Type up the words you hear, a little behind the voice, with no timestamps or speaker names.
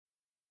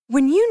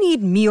When you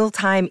need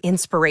mealtime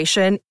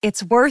inspiration,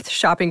 it's worth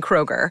shopping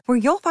Kroger, where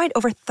you'll find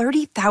over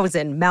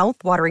 30,000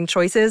 mouth-watering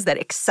choices that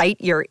excite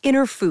your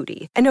inner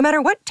foodie. And no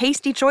matter what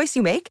tasty choice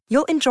you make,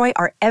 you'll enjoy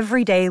our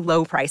everyday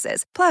low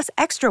prices, plus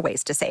extra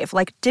ways to save,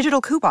 like digital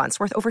coupons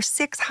worth over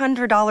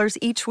 $600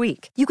 each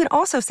week. You can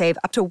also save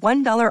up to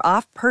 $1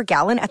 off per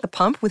gallon at the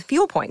pump with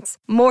fuel points.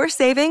 More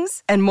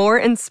savings and more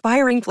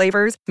inspiring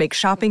flavors make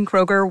shopping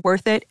Kroger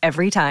worth it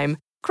every time.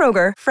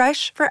 Kroger,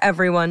 fresh for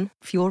everyone.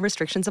 Fuel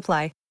restrictions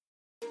apply.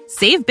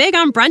 Save big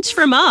on brunch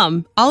for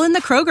mom, all in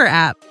the Kroger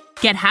app.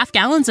 Get half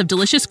gallons of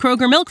delicious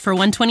Kroger milk for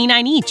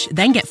 $1.29 each.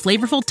 Then get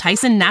flavorful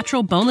Tyson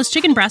natural boneless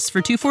chicken breasts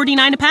for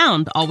 $2.49 a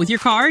pound, all with your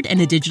card and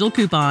a digital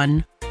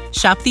coupon.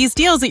 Shop these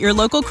deals at your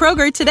local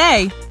Kroger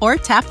today, or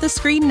tap the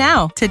screen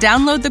now to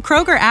download the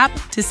Kroger app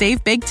to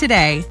save big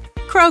today.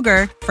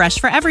 Kroger, fresh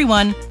for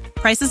everyone.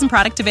 Prices and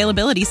product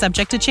availability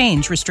subject to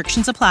change.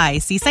 Restrictions apply.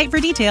 See site for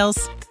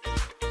details.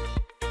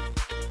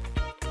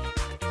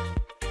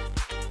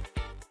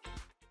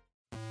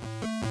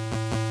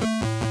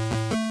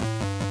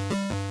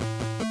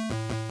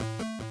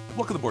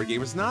 Welcome to Board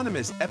Gamers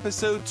Anonymous,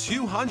 episode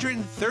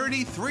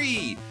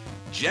 233,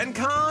 Gen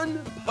Con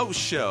Post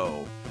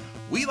Show.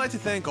 We'd like to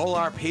thank all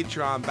our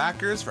Patreon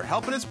backers for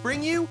helping us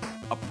bring you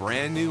a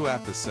brand new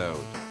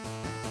episode.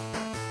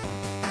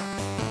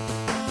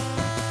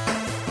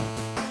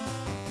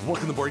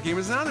 Welcome to Board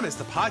Gamers Anonymous,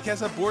 the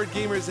podcast of board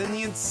gamers and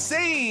the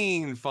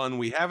insane fun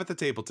we have at the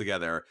table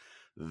together.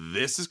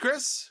 This is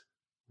Chris.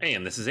 Hey,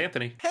 and this is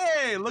Anthony.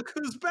 Hey, look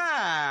who's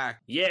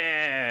back.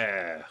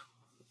 Yeah.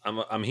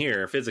 I'm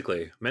here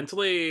physically.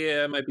 Mentally,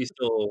 I might be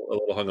still a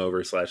little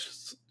hungover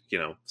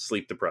 /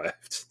 sleep deprived.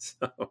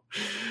 So,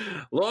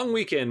 long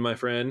weekend, my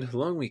friend.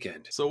 Long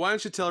weekend. So why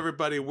don't you tell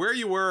everybody where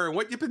you were and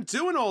what you've been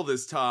doing all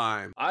this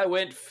time? I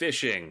went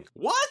fishing.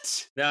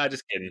 What? Nah,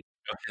 just kidding.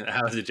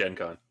 How was it, Gen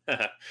Con?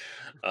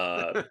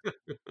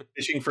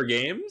 Fishing for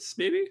games,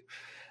 maybe?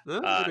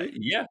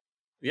 Yeah.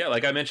 Yeah,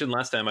 like I mentioned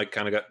last time, I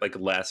kind of got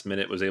last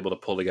minute was able to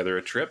pull together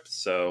a trip.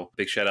 So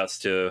big shout outs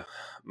to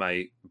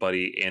my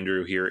buddy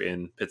Andrew here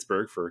in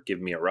Pittsburgh for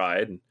giving me a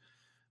ride and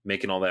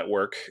making all that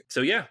work.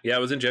 So yeah, I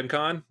was in Gen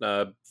Con,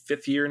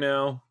 5th year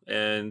now,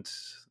 and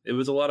it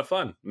was a lot of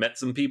fun. Met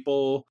some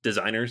people,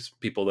 designers,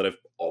 people that I've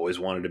always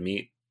wanted to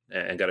meet,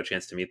 and got a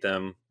chance to meet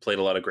them. Played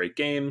a lot of great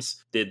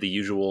games, did the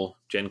usual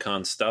Gen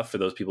Con stuff. For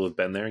those people who've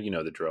been there, you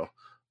know the drill.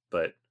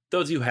 But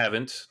those who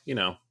haven't,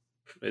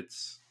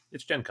 it's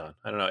Gen Con.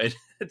 I don't know.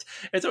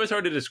 It's always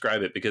hard to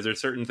describe it because there's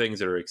certain things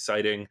that are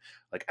exciting.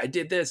 Like I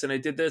did this and I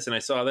did this and I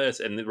saw this,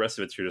 and the rest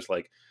of it's you're just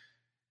like,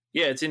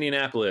 yeah, it's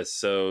Indianapolis,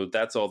 so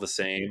that's all the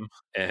same.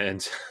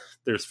 And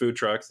there's food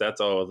trucks, that's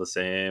all the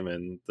same,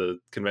 and the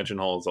convention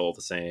hall is all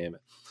the same.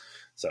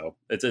 So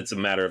it's a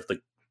matter of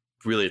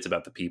really it's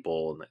about the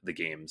people and the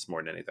games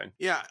more than anything.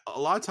 Yeah,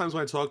 a lot of times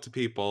when I talk to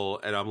people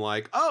and I'm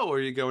like, "Oh, are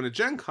you going to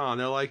Gen Con?"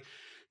 They're like,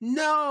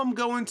 "No, I'm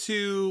going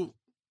to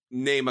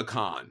name a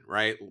con,"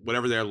 right?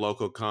 Whatever their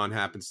local con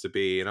happens to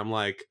be. And I'm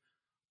like,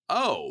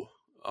 oh,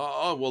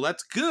 well,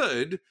 that's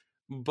good,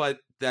 but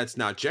that's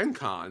not Gen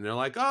Con. And they're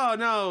like, oh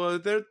no,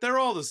 they're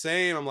all the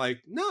same. I'm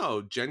like,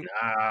 no,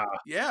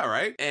 yeah,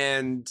 right.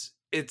 And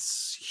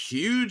it's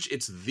huge.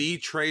 It's the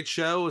trade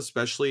show,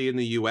 especially in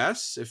the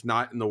US, if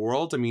not in the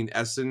world. I mean,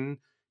 Essen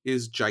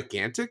is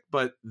gigantic,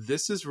 but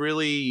this is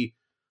really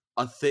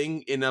a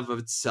thing in of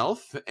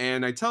itself.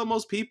 And I tell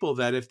most people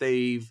that if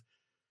they've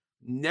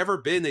never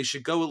been, they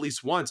should go at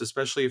least once,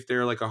 especially if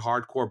they're like a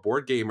hardcore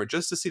board gamer,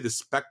 just to see the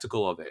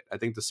spectacle of it. I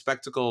think the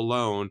spectacle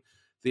alone,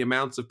 the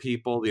amounts of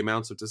people, the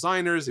amounts of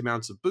designers, the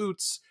amounts of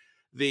booths,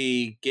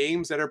 the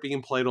games that are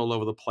being played all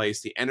over the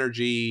place, the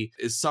energy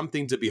is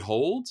something to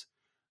behold.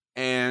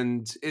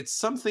 And it's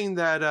something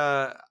that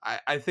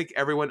I think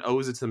everyone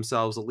owes it to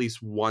themselves at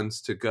least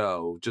once to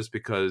go, just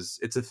because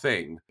it's a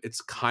thing.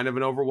 It's kind of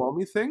an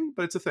overwhelming thing,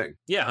 but it's a thing.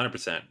 Yeah,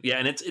 100%. Yeah,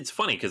 and it's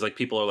funny because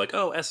people are like,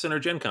 oh, Essen or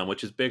Gen Con,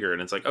 which is bigger?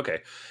 And it's like, okay,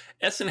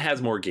 Essen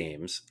has more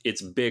games.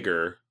 It's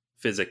bigger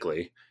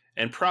physically,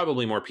 and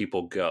probably more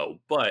people go.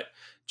 But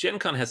Gen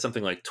Con has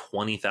something like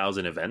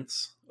 20,000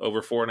 events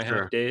over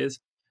 4.5 days.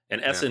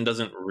 And Essen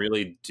doesn't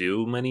really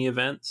do many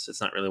events. It's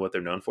not really what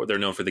they're known for. They're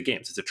known for the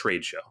games. It's a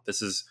trade show.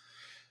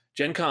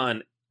 Gen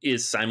Con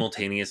is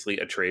simultaneously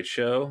a trade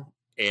show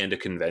and a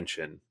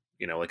convention,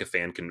 like a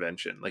fan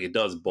convention. Like it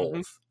does both.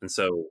 Mm-hmm. And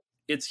so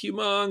it's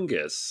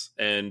humongous.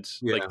 And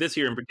like this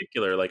year in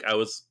particular,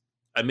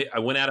 I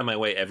went out of my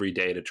way every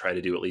day to try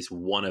to do at least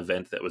one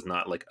event that was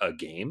not like a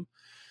game.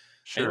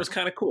 Sure. And it was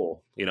kind of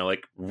cool.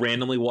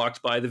 Randomly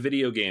walked by the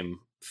video game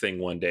thing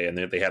one day, and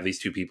they have these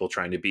two people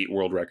trying to beat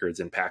world records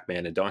in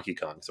Pac-Man and Donkey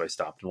Kong. So I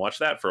stopped and watched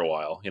that for a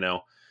while.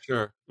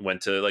 Sure.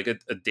 Went to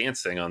a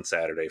dance thing on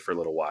Saturday for a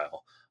little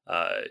while.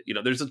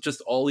 There's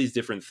just all these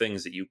different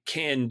things that you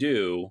can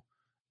do,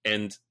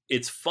 and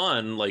it's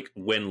fun. Like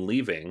when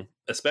leaving,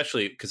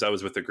 especially because I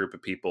was with a group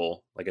of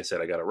people. Like I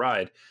said, I got a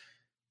ride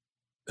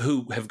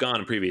who have gone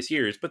in previous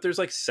years, but there's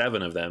like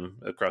 7 of them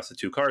across the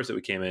 2 cars that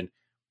we came in,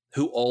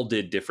 who all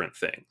did different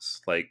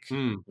things. Like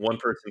one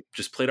person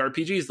just played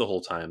RPGs the whole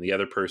time. The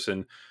other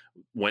person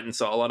went and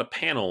saw a lot of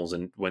panels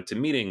and went to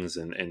meetings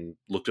and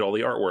looked at all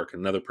the artwork.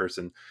 Another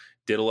person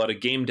did a lot of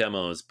game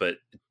demos, but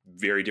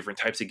very different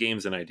types of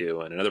games than I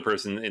do. And another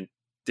person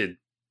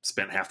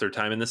spent half their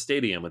time in the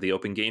stadium with the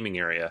open gaming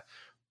area.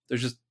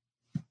 There's just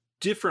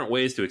different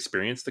ways to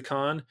experience the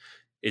con.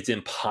 It's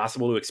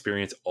impossible to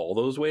experience all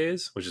those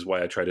ways, which is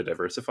why I try to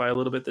diversify a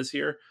little bit this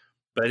year.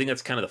 But I think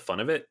that's kind of the fun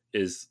of it,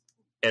 is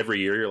every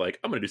year you're like,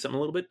 I'm going to do something a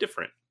little bit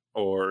different,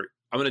 or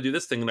I'm going to do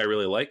this thing that I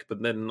really like,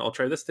 but then I'll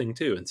try this thing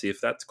too and see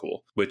if that's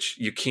cool, which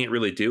you can't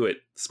really do at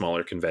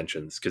smaller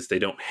conventions because they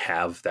don't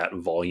have that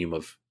volume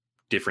of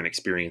different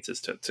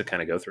experiences to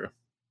kind of go through.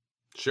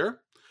 Sure.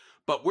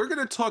 But we're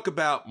going to talk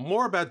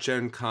more about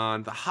Gen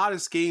Con, the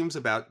hottest games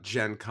about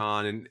Gen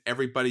Con, and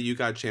everybody you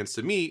got a chance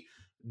to meet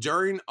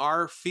during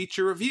our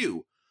feature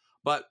review.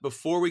 But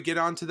before we get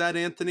on to that,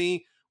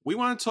 Anthony, we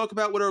want to talk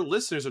about what our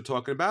listeners are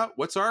talking about.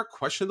 What's our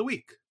question of the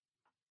week?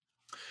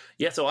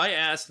 Yeah, so I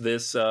asked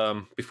this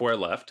before I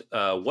left.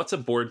 What's a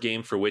board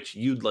game for which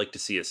you'd like to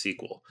see a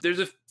sequel? There's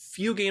a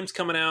few games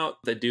coming out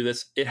that do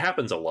this. It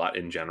happens a lot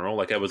in general.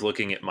 Like I was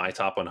looking at my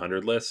top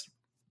 100 list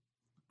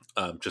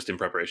just in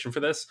preparation for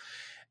this.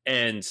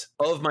 And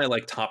of my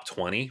top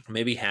 20,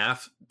 maybe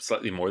half,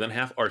 slightly more than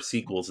half, are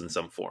sequels in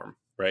some form,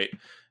 right?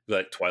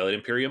 Like Twilight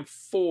Imperium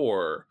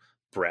 4,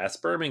 Brass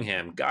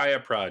Birmingham, Gaia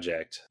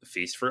Project,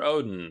 Feast for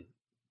Odin.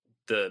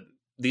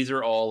 These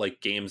are all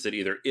games that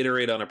either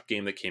iterate on a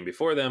game that came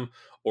before them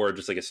or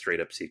just a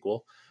straight up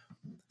sequel.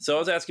 So I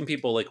was asking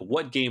people,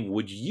 what game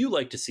would you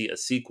like to see a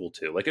sequel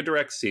to? Like a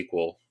direct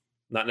sequel,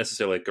 not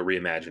necessarily a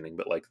reimagining,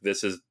 but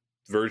this is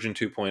version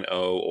 2.0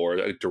 or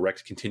a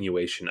direct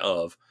continuation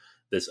of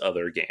this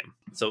other game.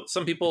 So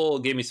some people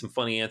gave me some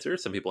funny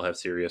answers. Some people have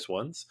serious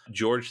ones.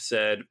 George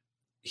said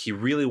he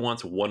really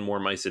wants one more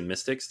Mice and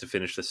Mystics to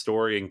finish the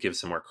story and give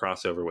some more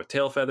crossover with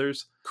Tail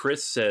Feathers.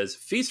 Chris says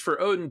Feast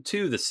for Odin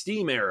 2, the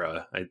Steam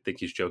era. I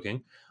think he's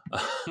joking.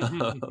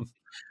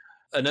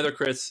 Another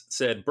Chris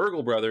said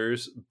Burgle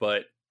Brothers,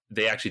 but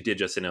they actually did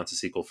just announce a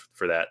sequel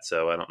for that,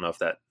 so I don't know if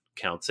that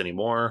counts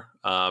anymore.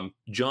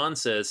 John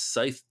says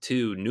Scythe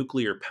 2,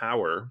 Nuclear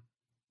Power.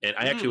 And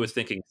I actually was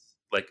thinking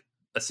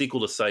a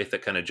sequel to Scythe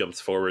that kind of jumps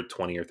forward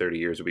 20 or 30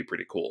 years would be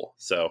pretty cool.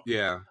 So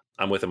yeah,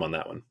 I'm with him on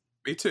that one.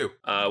 Me too.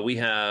 We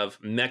have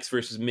Mechs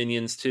versus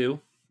Minions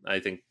 2. I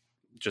think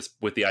just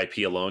with the IP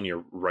alone,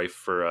 you're rife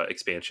for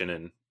expansion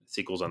and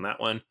sequels on that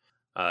one.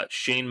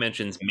 Shane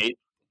mentions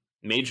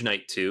Mage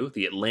Knight 2,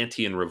 the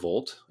Atlantean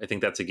Revolt. I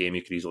think that's a game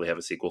you could easily have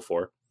a sequel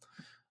for.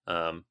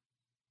 And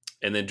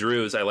then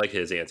Drew's, I like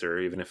his answer,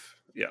 even if,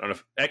 I don't know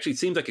if, actually it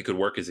seems like it could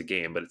work as a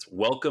game, but it's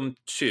Welcome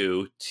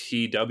to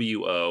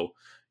TWO,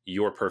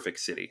 Your Perfect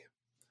City.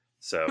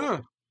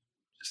 So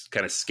just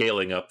kind of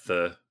scaling up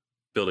the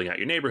building out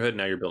your neighborhood.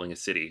 Now you're building a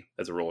city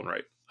as a roll and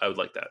write. I would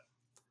like that.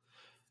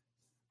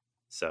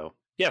 So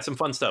yeah, some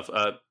fun stuff.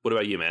 What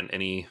about you, man?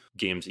 Any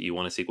games that you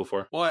want a sequel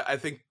for? Well, I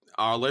think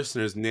our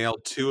listeners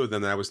nailed two of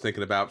them that I was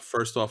thinking about.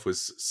 First off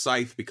was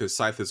Scythe, because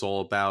Scythe is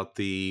all about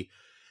the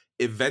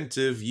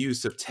inventive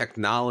use of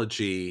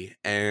technology,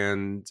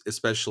 and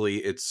especially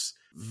its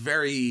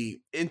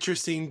very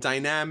interesting,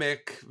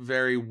 dynamic,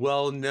 very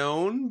well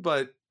known,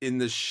 but in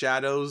the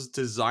shadows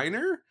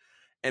designer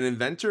and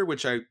inventor,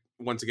 which I'm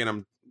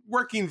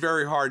working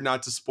very hard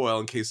not to spoil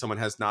in case someone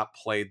has not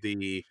played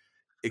the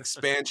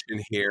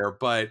expansion here,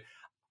 but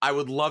I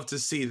would love to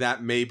see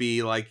that,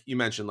 maybe like you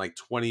mentioned,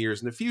 20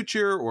 years in the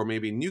future, or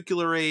maybe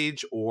nuclear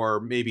age, or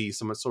maybe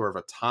some sort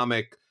of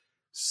atomic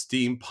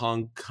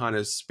steampunk kind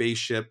of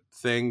spaceship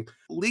thing.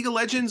 League of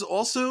Legends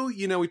also,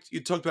 you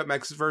talked about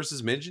Mechs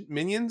versus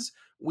Minions.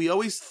 We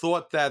always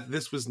thought that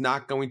this was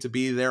not going to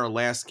be their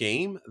last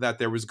game, that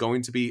there was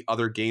going to be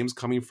other games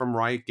coming from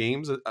Riot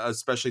Games,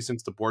 especially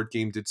since the board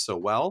game did so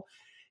well.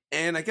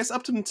 And I guess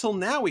up until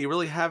now, we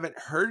really haven't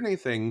heard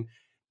anything,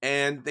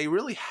 and they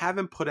really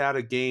haven't put out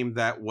a game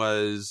that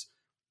was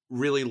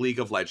really League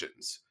of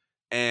Legends.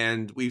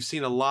 And we've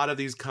seen a lot of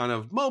these kind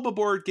of MOBA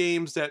board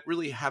games that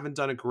really haven't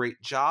done a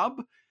great job.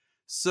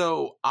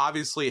 So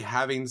obviously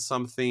having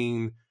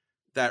something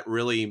that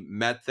really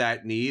met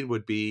that need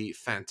would be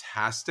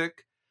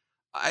fantastic.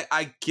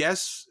 I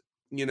guess,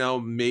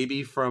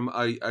 maybe from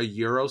a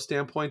Euro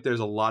standpoint, there's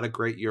a lot of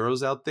great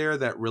Euros out there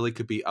that really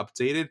could be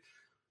updated.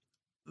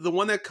 The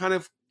one that kind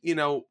of,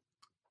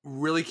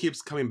 really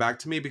keeps coming back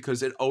to me,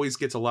 because it always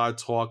gets a lot of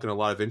talk and a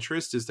lot of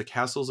interest, is the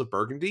Castles of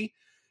Burgundy.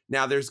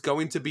 Now, there's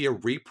going to be a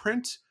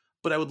reprint,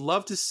 but I would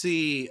love to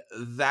see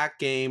that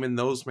game and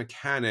those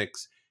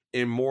mechanics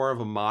in more of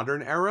a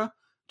modern era,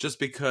 just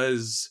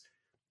because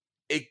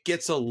it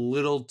gets a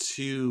little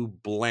too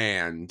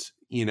bland,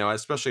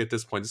 especially at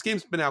this point. This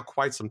game's been out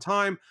quite some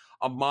time.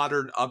 A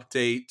modern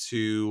update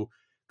to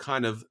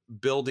kind of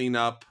building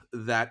up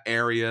that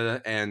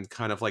area and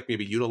kind of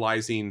maybe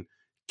utilizing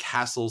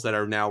castles that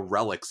are now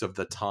relics of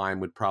the time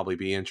would probably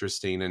be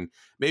interesting, and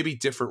maybe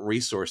different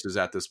resources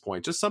at this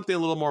point. Just something a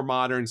little more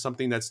modern,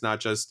 something that's not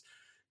just,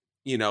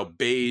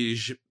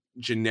 beige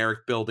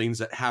generic buildings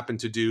that happen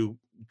to do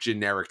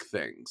generic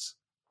things.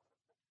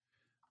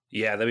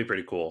 Yeah, that'd be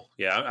pretty cool.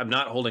 Yeah, I'm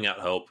not holding out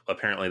hope.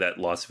 Apparently that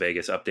Las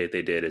Vegas update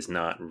they did is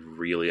not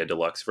really a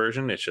deluxe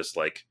version. It's just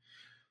like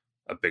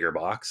a bigger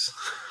box.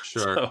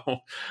 Sure. So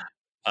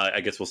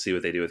I guess we'll see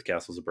what they do with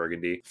Castles of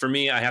Burgundy. For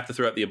me, I have to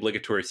throw out the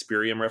obligatory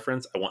Spirium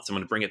reference. I want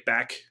someone to bring it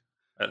back.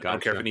 I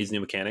don't care if it needs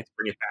new mechanics.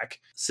 Bring it back.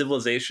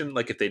 Civilization,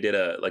 like if they did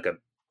a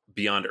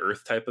Beyond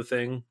Earth type of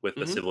thing with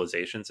the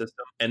civilization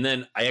system. And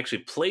then I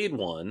actually played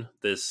one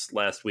this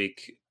last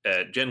week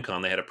at Gen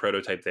Con. They had a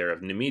prototype there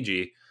of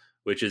Namiji,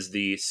 which is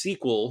the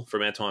sequel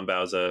from Antoine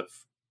Bauza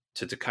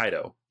to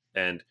Tokaido.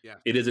 And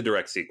it is a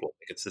direct sequel.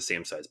 It's the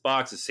same size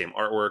box, it's the same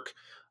artwork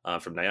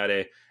from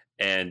Nayade,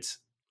 and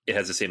it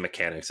has the same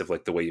mechanics of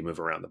like the way you move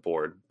around the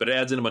board. But it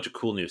adds in a bunch of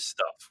cool new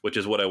stuff, which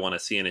is what I want to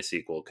see in a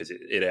sequel, because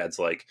it adds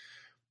like,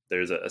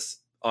 there's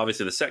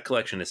obviously the set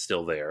collection is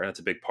still there. That's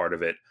a big part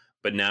of it.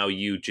 But now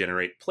you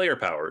generate player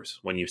powers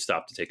when you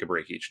stop to take a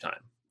break each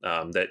time.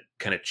 That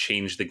kind of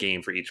change the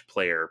game for each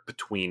player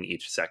between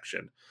each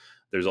section.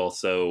 There's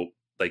also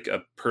like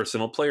a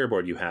personal player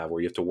board you have where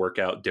you have to work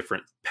out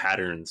different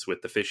patterns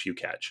with the fish you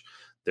catch.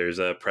 There's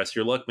a press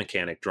your luck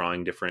mechanic,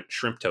 drawing different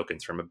shrimp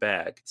tokens from a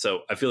bag. So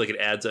I feel like it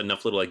adds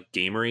enough little like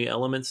gamery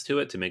elements to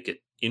it to make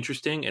it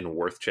interesting and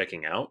worth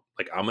checking out.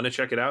 Like I'm going to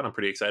check it out. I'm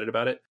pretty excited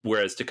about it.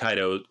 Whereas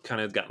Tokaido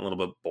kind of gotten a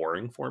little bit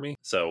boring for me.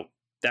 So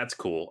that's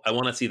cool. I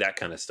want to see that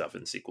kind of stuff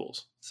in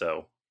sequels.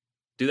 So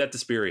do that to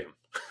Spirium.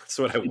 That's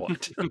what I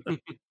want.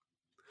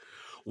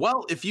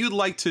 Well, if you'd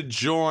like to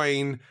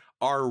join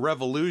our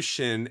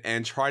revolution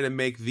and try to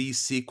make these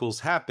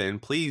sequels happen,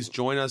 please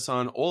join us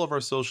on all of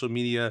our social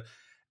media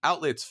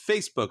outlets: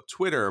 Facebook,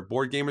 Twitter,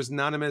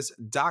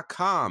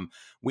 BoardGamersAnonymous.com.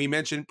 We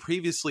mentioned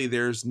previously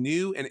there's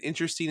new and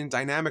interesting and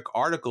dynamic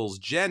articles.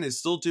 Jen is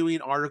still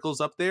doing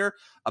articles up there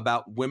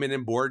about women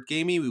in board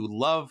gaming. We would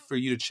love for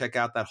you to check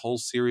out that whole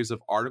series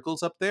of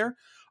articles up there.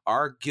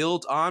 Our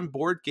Guild on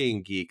Board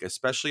Game Geek,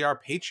 especially our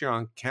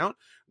Patreon account,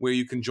 where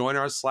you can join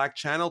our Slack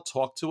channel,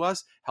 talk to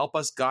us, help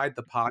us guide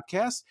the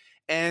podcast,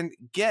 and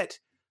get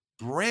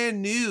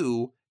brand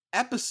new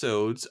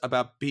episodes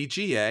about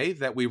BGA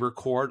that we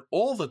record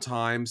all the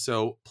time.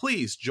 So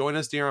please join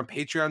us there on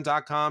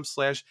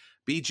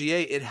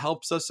patreon.com/BGA. It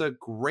helps us a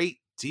great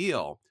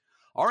deal.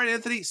 All right,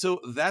 Anthony,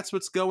 so that's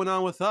what's going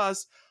on with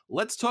us.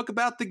 Let's talk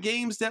about the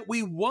games that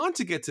we want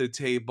to get to the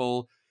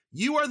table.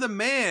 You are the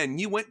man.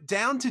 You went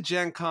down to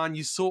Gen Con.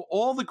 You saw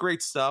all the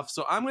great stuff.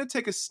 So I'm going to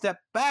take a step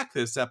back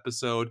this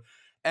episode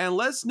and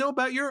let us know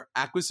about your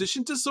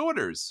acquisition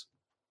disorders.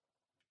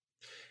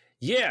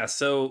 Yeah,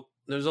 so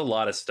there's a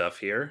lot of stuff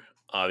here.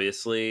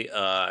 Obviously,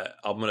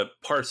 I'm going to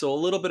parcel a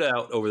little bit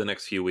out over the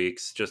next few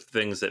weeks, just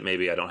things that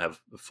maybe I don't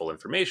have full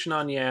information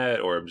on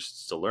yet, or I'm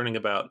just still learning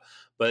about.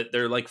 But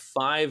there are like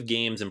 5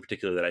 games in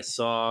particular that I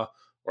saw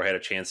or had a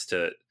chance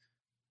to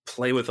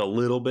play with a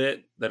little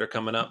bit that are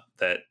coming up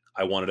that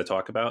I wanted to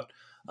talk about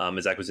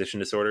as acquisition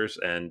disorders.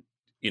 And,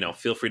 you know,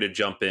 feel free to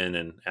jump in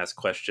and ask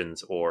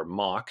questions or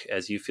mock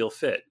as you feel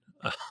fit.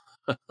 I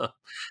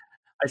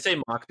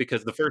say mock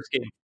because the first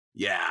game.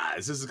 Yeah,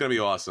 this is going to be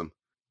awesome.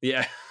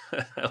 Yeah.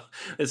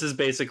 This is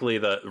basically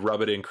the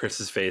rub it in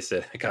Chris's face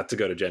that I got to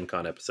go to Gen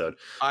Con episode.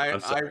 I'm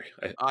sorry.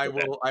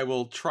 I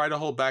will try to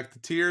hold back the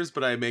tears,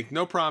 but I make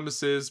no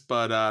promises.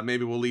 But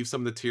maybe we'll leave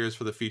some of the tears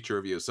for the feature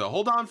review. So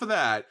hold on for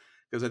that,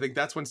 because I think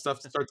that's when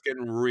stuff starts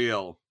getting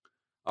real.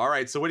 All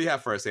right. So what do you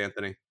have for us,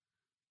 Anthony?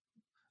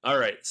 All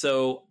right.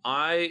 So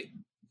I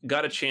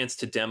got a chance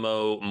to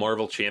demo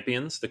Marvel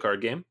Champions, the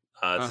card game.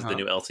 This is the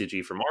new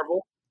LCG for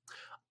Marvel.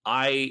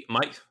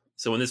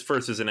 So when this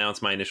first was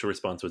announced, my initial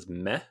response was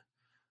meh.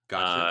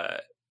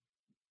 Gotcha.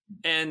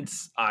 And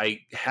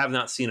I have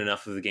not seen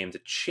enough of the game to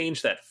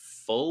change that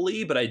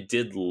fully, but I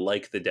did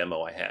like the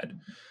demo I had.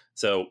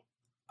 So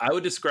I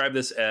would describe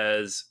this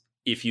as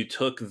if you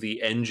took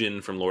the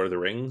engine from Lord of the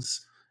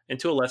Rings, and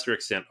to a lesser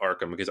extent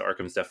Arkham, because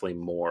Arkham's definitely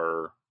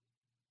more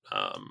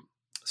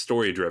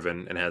story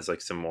driven and has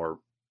like some more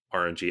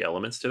RNG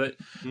elements to it,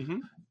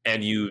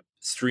 and you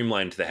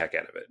streamlined the heck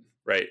out of it.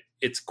 Right?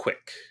 It's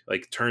quick.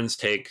 Like turns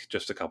take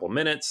just a couple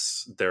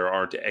minutes. There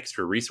aren't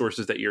extra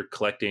resources that you're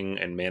collecting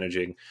and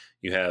managing.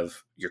 You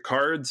have your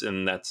cards,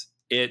 and that's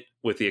it,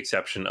 with the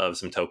exception of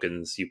some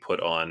tokens you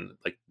put on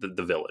like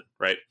the villain,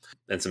 right?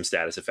 And some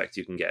status effects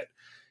you can get.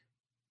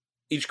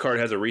 Each card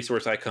has a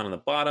resource icon on the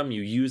bottom.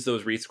 You use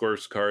those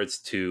resource cards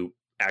to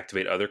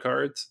activate other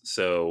cards.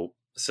 So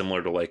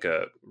similar to like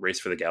a Race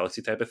for the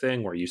Galaxy type of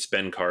thing, where you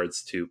spend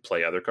cards to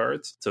play other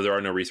cards. So there are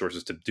no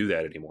resources to do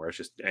that anymore. It's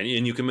just, and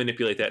you can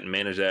manipulate that and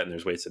manage that, and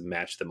there's ways to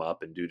match them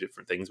up and do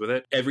different things with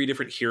it. Every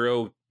different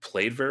hero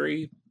played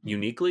very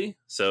uniquely.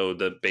 So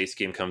the base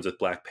game comes with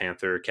Black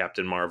Panther,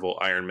 Captain Marvel,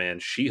 Iron Man,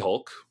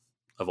 She-Hulk,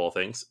 of all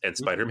things, and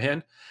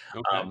Spider-Man.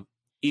 Okay.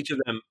 Each of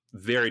them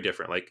very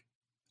different. Like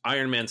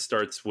Iron Man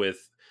starts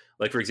with,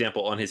 like, for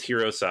example, on his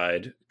hero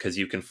side, because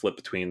you can flip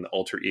between the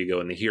alter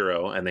ego and the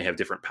hero, and they have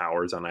different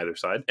powers on either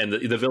side. And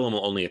the villain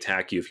will only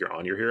attack you if you're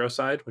on your hero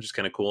side, which is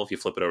kind of cool. If you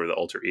flip it over to the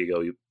alter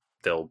ego,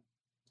 they'll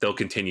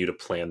continue to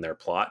plan their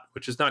plot,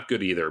 which is not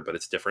good either, but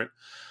it's different.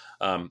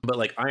 But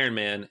like Iron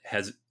Man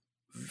has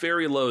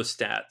very low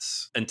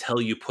stats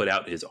until you put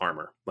out his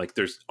armor. Like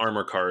there's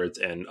armor cards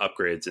and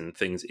upgrades and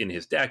things in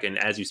his deck. And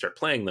as you start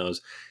playing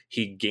those,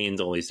 he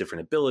gains all these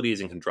different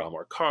abilities and can draw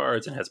more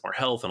cards and has more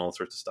health and all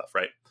sorts of stuff,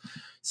 right?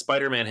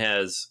 Spider-Man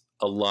has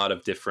a lot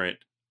of different,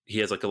 he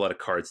has like a lot of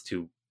cards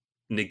to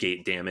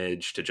negate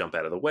damage, to jump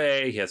out of the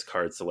way. He has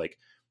cards to like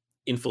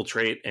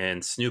infiltrate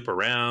and snoop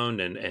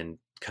around and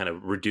kind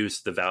of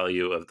reduce the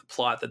value of the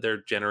plot that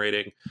they're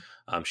generating.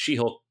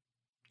 She-Hulk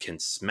can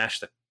smash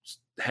the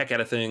heck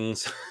out of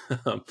things.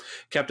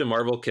 Captain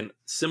Marvel can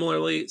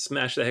similarly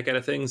smash the heck out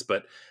of things,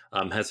 but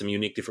has some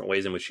unique different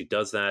ways in which she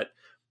does that.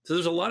 So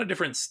there's a lot of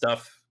different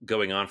stuff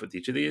going on with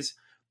each of these.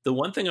 The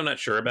one thing I'm not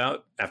sure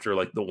about after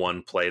like the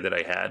one play that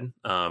I had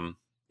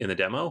in the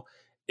demo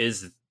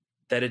is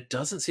that it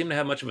doesn't seem to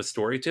have much of a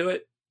story to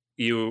it.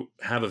 You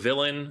have a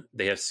villain,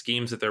 they have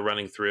schemes that they're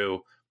running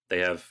through, they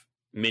have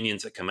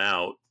minions that come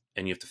out,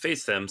 and you have to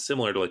face them,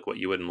 similar to like what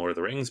you would in Lord of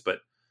the Rings, but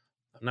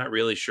I'm not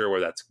really sure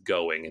where that's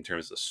going in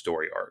terms of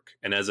story arc.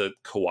 And as a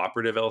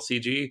cooperative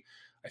LCG,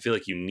 I feel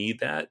like you need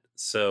that.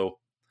 So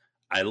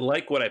I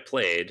like what I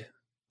played.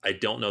 I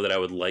don't know that I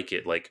would like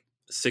it like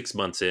 6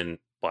 months in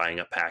buying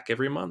a pack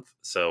every month.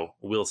 So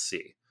we'll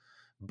see.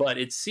 But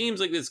it seems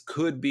like this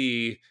could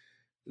be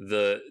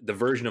the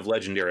version of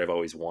Legendary I've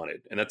always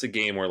wanted. And that's a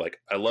game where like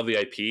I love the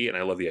IP and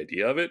I love the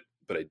idea of it,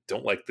 but I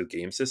don't like the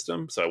game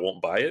system, so I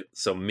won't buy it.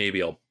 So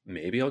maybe I'll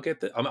get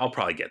this. I'll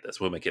probably get this.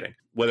 What am I kidding?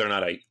 Whether or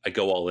not I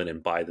go all in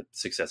and buy the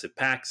successive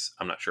packs,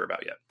 I'm not sure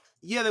about yet.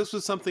 Yeah, this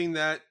was something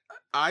that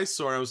I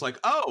saw and I was like,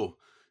 oh,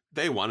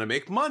 they want to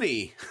make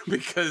money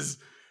because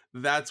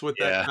that's what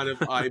that kind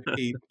of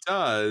IP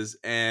does.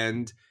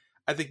 And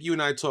I think you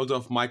and I talked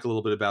off mic a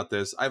little bit about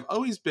this. I've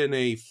always been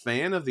a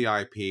fan of the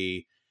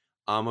IP.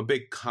 I'm a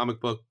big comic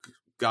book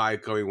guy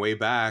going way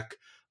back,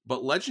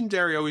 but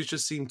Legendary always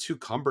just seemed too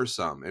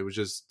cumbersome. It was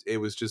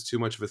just too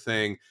much of a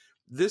thing.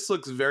 This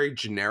looks very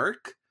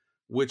generic,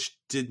 which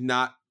did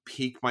not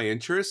pique my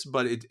interest,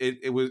 but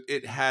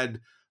it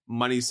had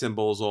money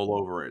symbols all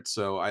over it.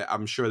 So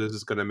I'm sure this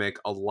is going to make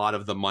a lot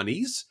of the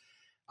monies,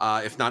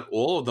 if not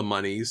all of the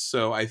monies.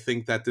 So I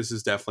think that this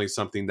is definitely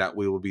something that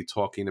we will be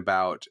talking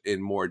about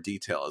in more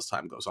detail as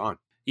time goes on.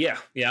 Yeah,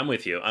 I'm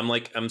with you.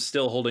 I'm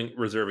still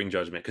reserving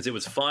judgment because it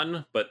was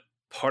fun, but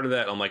part of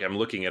that, I'm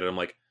looking at it, I'm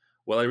like,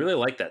 well, I really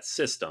like that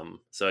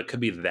system, so it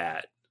could be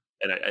that.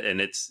 And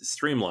it's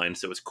streamlined,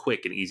 so it's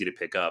quick and easy to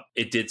pick up.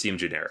 It did seem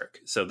generic.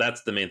 So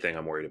that's the main thing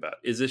I'm worried about.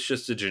 Is this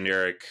just a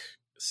generic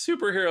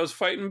superheroes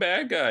fighting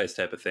bad guys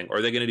type of thing? Or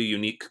are they going to do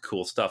unique,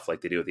 cool stuff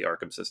like they do with the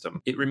Arkham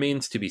system? It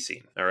remains to be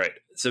seen. All right.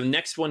 So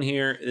next one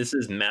here, this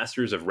is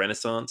Masters of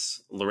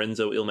Renaissance,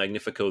 Lorenzo Il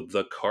Magnifico,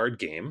 the card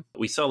game.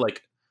 We saw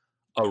like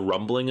a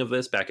rumbling of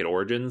this back at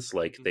Origins.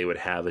 Like they would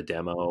have a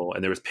demo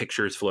and there was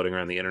pictures floating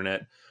around the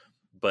internet.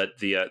 But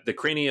the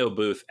Cranio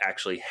booth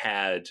actually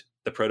had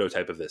the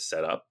prototype of this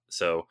set up.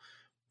 So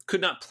could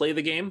not play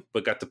the game,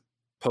 but got to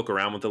poke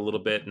around with it a little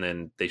bit. And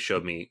then they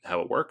showed me how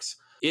it works.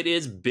 It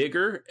is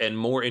bigger and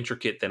more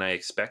intricate than I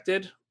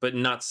expected, but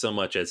not so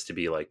much as to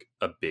be like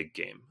a big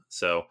game.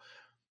 So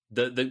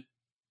the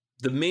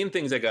main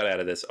things I got out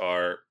of this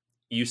are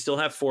you still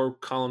have 4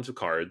 columns of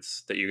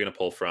cards that you're going to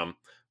pull from,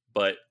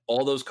 but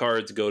all those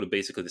cards go to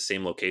basically the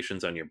same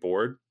locations on your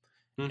board.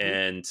 Mm-hmm.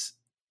 And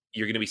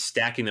you're going to be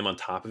stacking them on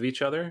top of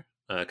each other,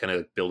 kind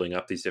of building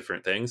up these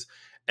different things.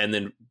 And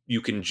then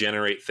you can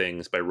generate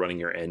things by running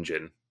your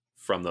engine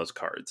from those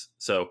cards.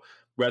 So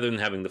rather than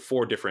having the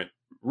 4 different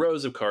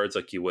rows of cards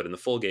like you would in the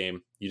full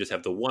game, you just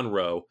have the one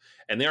row,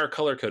 and they are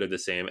color coded the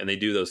same, and they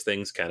do those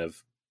things kind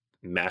of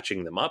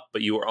matching them up,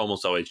 but you are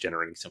almost always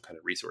generating some kind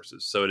of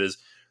resources. So it is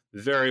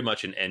very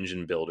much an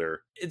engine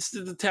builder. It's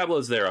the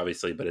tableau's there,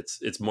 obviously, but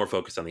it's more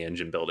focused on the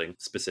engine building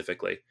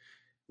specifically.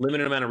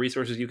 Limited amount of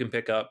resources you can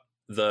pick up.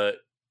 The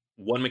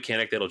one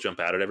mechanic that'll jump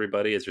out at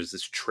everybody is there's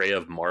this tray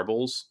of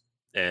marbles,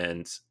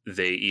 and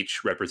they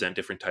each represent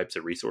different types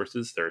of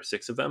resources. There are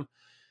 6 of them.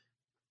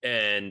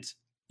 And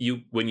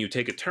when you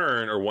take a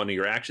turn, or one of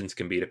your actions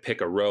can be to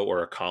pick a row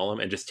or a column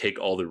and just take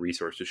all the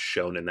resources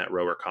shown in that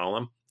row or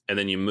column. And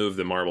then you move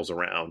the marbles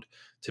around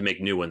to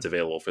make new ones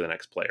available for the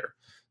next player.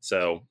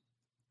 So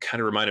kind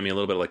of reminded me a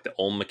little bit of like the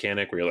Ulm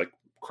mechanic, where you're like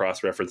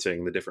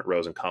cross-referencing the different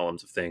rows and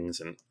columns of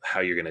things and how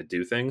you're going to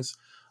do things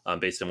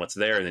based on what's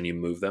there. And then you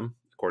move them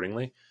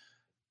accordingly.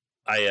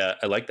 I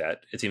like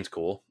that. It seems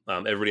cool.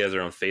 Everybody has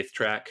their own faith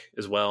track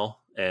as well.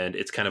 And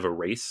it's kind of a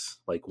race.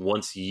 Like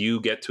once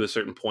you get to a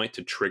certain point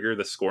to trigger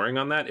the scoring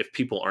on that, if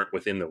people aren't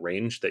within the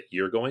range that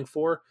you're going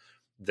for,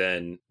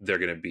 then they're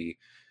going to be,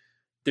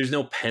 there's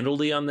no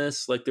penalty on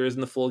this like there is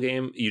in the full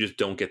game. You just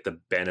don't get the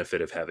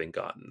benefit of having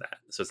gotten that.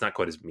 So it's not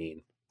quite as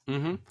mean.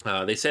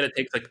 Mm-hmm. They said it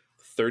takes like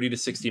 30 to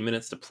 60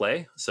 minutes to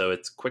play. So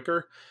it's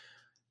quicker.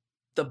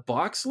 The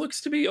box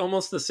looks to be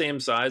almost the same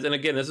size. And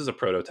again, this is a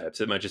prototype,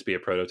 so it might just be a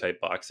prototype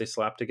box they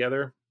slapped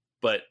together.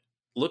 But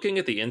looking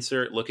at the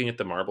insert, looking at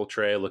the marble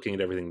tray, looking at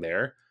everything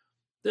there,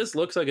 this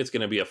looks like it's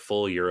going to be a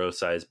full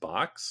Euro-size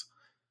box,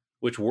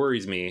 which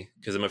worries me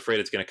because I'm afraid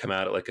it's going to come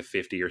out at like a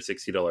 $50 or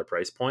 $60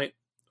 price point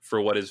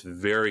for what is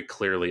very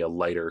clearly a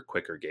lighter,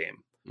 quicker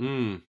game.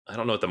 I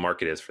don't know what the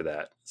market is for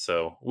that.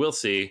 So we'll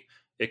see.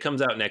 It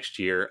comes out next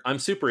year. I'm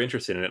super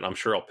interested in it. I'm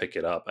sure I'll pick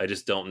it up. I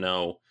just don't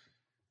know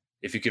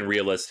if you can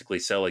realistically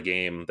sell a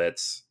game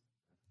that's,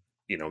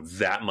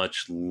 that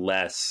much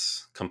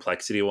less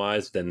complexity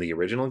wise than the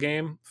original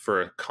game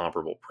for a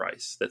comparable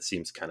price. That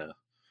seems kind of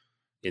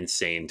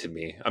insane to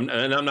me. I'm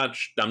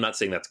not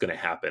saying that's going to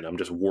happen. I'm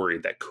just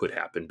worried that could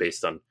happen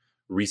based on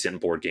recent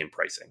board game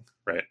pricing,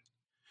 right?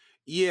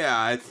 Yeah,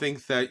 I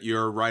think that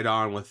you're right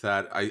on with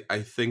that.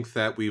 I think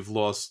that we've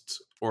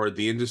lost, or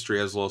the industry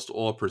has lost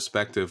all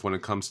perspective when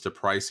it comes to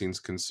pricing's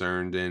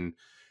concerned, and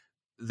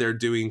they're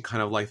doing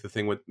kind of like the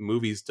thing what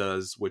movies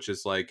does, which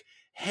is like,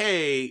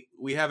 hey,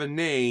 we have a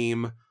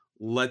name,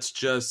 let's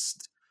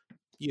just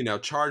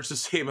charge the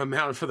same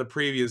amount for the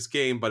previous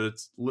game, but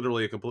it's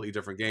literally a completely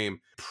different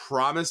game.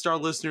 Promised our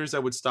listeners I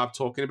would stop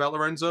talking about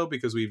Lorenzo,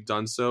 because we've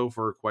done so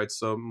for quite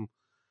some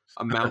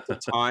amount of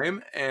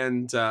time,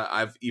 and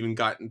I've even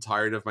gotten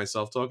tired of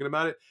myself talking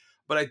about it.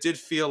 But I did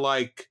feel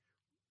like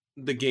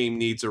the game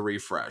needs a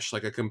refresh,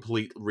 like a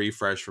complete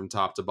refresh from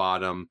top to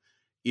bottom,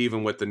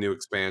 even with the new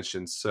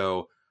expansion.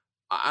 So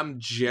I'm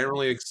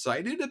generally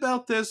excited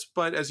about this,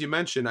 but as you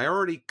mentioned, I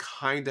already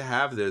kind of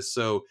have this.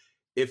 So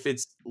if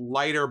it's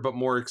lighter but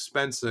more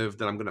expensive,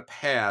 then I'm going to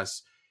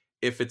pass.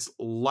 If it's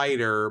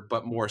lighter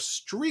but more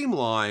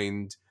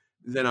streamlined,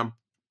 then I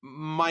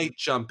might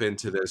jump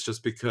into this,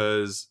 just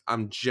because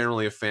I'm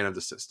generally a fan of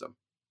the system.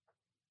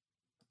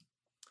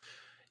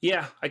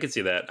 Yeah, I can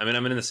see that. I mean,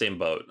 I'm in the same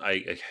boat.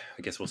 I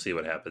guess we'll see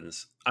what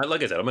happens.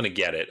 Like I said, I'm going to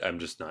get it. I'm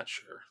just not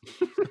sure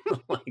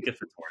like if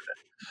it's worth it.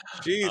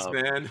 Jeez,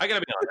 man. I got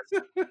to be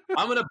honest.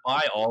 I'm going to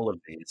buy all of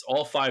these.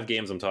 All 5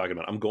 games I'm talking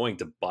about, I'm going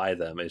to buy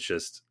them. It's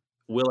just,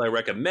 will I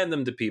recommend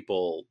them to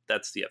people?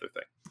 That's the other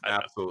thing.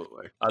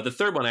 Absolutely. The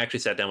third one, I actually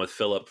sat down with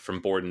Philip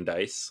from Board and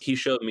Dice. He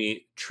showed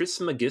me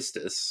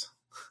Trismegistus,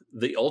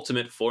 the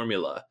Ultimate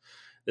Formula.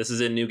 This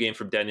is a new game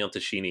from Daniel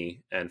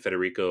Tascini and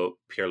Federico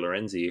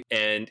Pierlorenzi,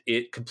 and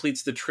it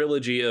completes the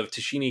trilogy of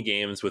Tascini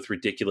games with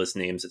ridiculous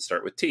names that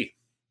start with T.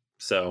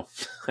 So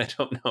I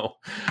don't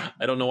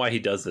know why he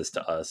does this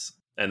to us.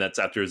 And that's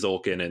after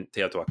Tzolk'in and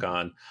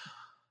Teotihuacan.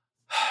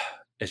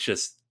 It's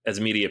just,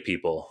 as media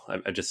people,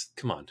 I just,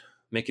 come on,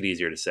 make it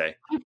easier to say.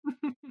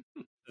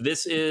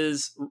 This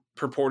is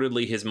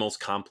purportedly his most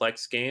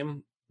complex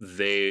game.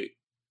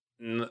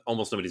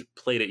 Almost nobody's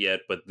played it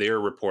yet, but they're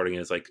reporting it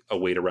as like a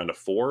weight around a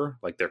 4,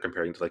 like they're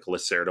comparing to like a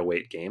Lacerda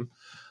weight game.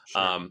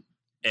 Sure.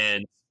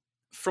 And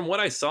from what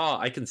I saw,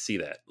 I can see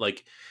that.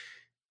 Like,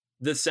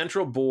 the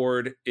central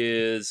board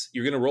is,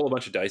 you're going to roll a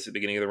bunch of dice at the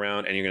beginning of the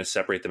round, and you're going to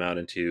separate them out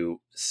into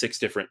 6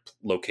 different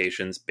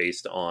locations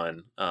based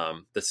on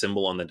the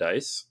symbol on the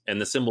dice.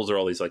 And the symbols are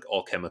all these like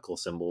alchemical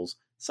symbols.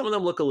 Some of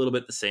them look a little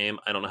bit the same.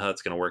 I don't know how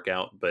that's going to work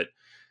out, but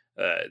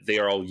they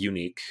are all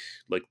unique,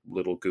 like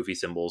little goofy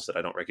symbols that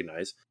I don't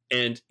recognize.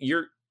 And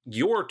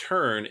your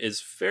turn is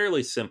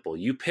fairly simple.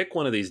 You pick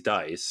one of these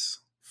dice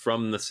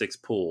from the 6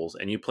 pools,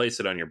 and you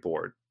place it on your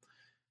board.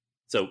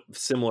 So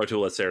similar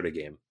to a Lacerda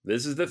game.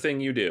 This is the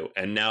thing you do.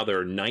 And now there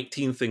are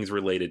 19 things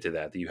related to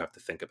that you have to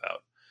think about.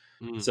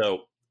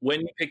 So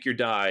when you pick your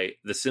die,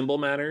 the symbol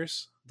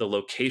matters, the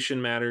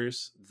location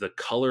matters, the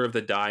color of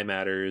the die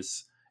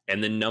matters,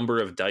 and the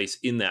number of dice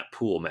in that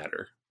pool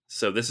matter.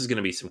 So this is going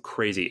to be some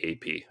crazy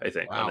AP, I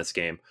think, on this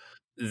game.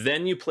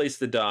 Then you place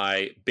the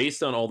die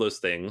based on all those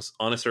things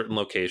on a certain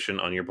location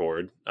on your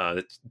board.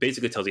 It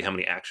basically tells you how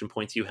many action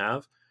points you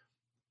have.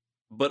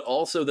 But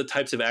also the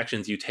types of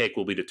actions you take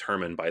will be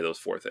determined by those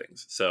 4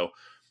 things. So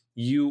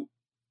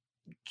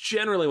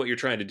generally what you're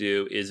trying to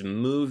do is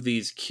move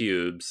these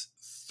cubes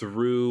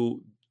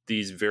through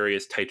these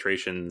various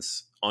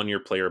titrations on your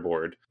player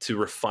board to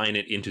refine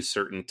it into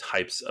certain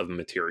types of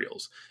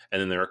materials.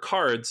 And then there are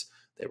cards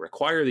that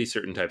require these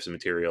certain types of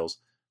materials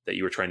that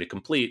you are trying to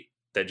complete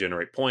that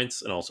generate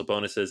points and also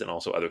bonuses and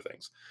also other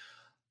things.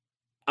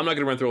 I'm not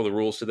going to run through all the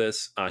rules to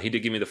this. He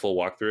did give me the full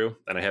walkthrough,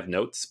 and I have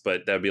notes,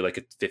 but that would be like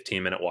a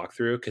 15-minute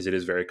walkthrough because it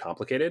is very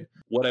complicated.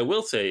 What I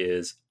will say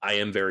is I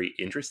am very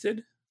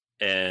interested,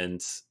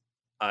 and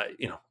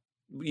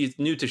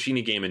new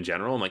Tascini game in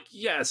general, I'm like,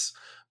 yes,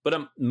 but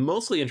I'm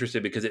mostly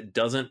interested because it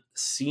doesn't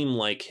seem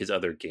like his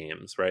other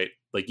games, right?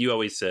 Like you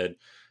always said,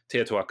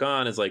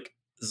 Teotihuacan is like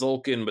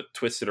Tzolk'in, but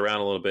twisted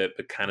around a little bit,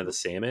 but kind of the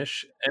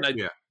same-ish. And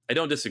I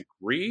don't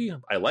disagree.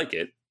 I like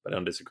it, but I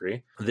don't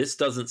disagree. This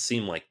doesn't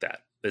seem like that.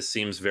 This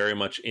seems very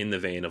much in the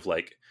vein of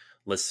like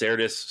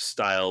Lacerda's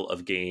style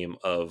of game,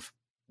 of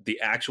the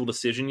actual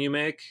decision you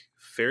make,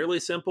 fairly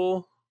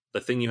simple,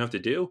 the thing you have to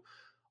do.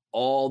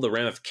 All the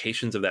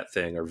ramifications of that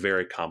thing are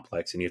very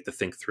complex, and you have to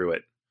think through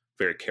it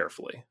very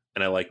carefully.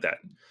 And I like that.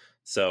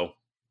 So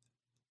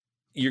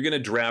you're going to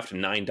draft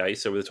 9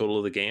 dice over the total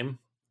of the game.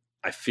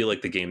 I feel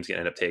like the game's going to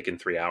end up taking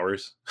 3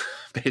 hours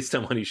based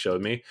on what he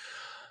showed me.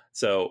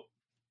 So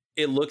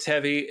it looks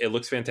heavy. It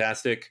looks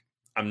fantastic.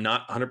 I'm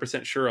not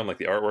 100% sure on like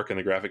the artwork and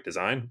the graphic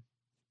design.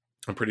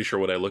 I'm pretty sure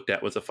what I looked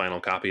at was a final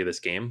copy of this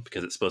game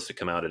because it's supposed to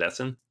come out at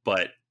Essen.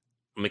 But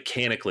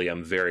mechanically,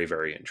 I'm very,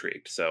 very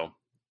intrigued. So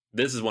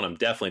this is one I'm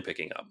definitely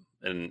picking up.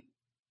 And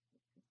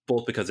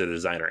both because of the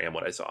designer and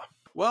what I saw.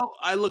 Well,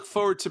 I look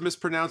forward to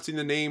mispronouncing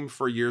the name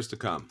for years to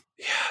come.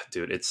 Yeah,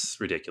 dude, it's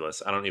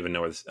ridiculous. I don't even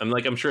know where this...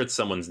 I'm sure it's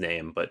someone's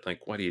name, but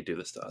like, why do you do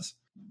this to us?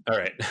 All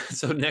right,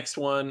 so next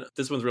one.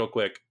 This one's real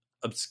quick.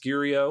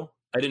 Obscurio.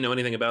 I didn't know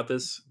anything about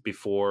this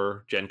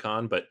before Gen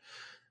Con, but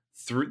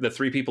the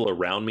three people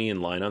around me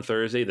in line on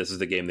Thursday, this is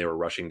the game they were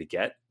rushing to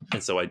get.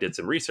 And so I did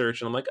some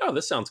research, and I'm like, oh,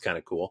 this sounds kind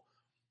of cool.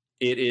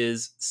 It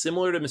is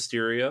similar to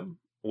Mysterium,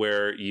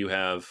 where you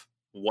have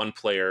one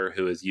player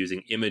who is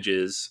using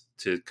images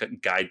to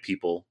guide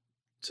people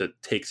to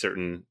take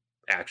certain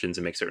actions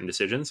and make certain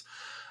decisions.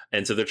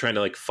 And so they're trying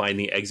to like find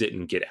the exit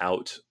and get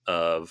out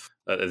of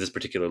this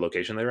particular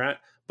location they're at.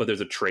 But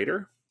there's a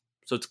traitor.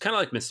 So it's kind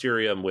of like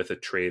Mysterium with a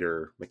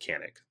traitor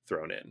mechanic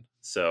thrown in.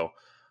 So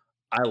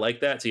I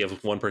like that. So you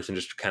have one person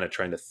just kind of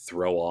trying to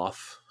throw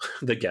off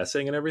the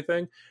guessing and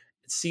everything.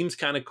 It seems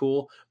kind of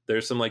cool.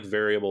 There's some like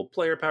variable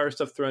player power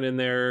stuff thrown in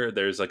there.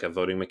 There's like a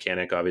voting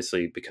mechanic,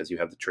 obviously, because you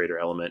have the traitor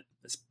element.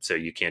 So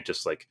you can't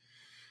just like,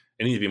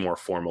 it needs to be more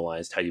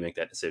formalized how you make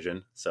that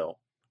decision. So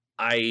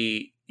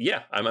I'm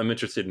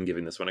interested in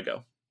giving this one a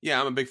go. Yeah,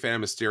 I'm a big fan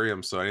of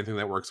Mysterium, so anything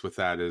that works with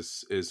that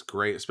is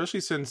great,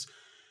 especially since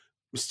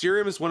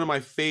Mysterium is one of my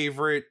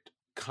favorite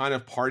kind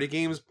of party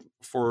games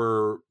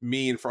for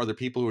me and for other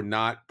people who are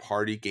not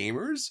party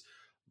gamers,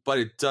 but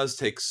it does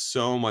take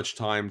so much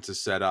time to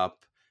set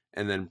up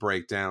and then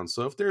break down.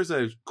 So if there's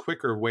a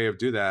quicker way of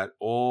do that,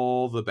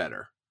 all the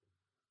better.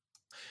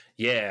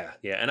 Yeah.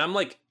 And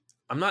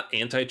I'm not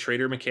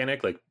anti-trader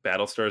mechanic. Like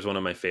Battlestar is one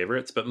of my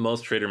favorites, but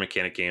most trader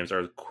mechanic games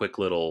are quick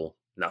little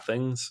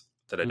nothings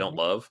that I don't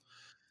love.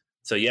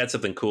 So you add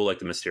something cool like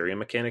the Mysterium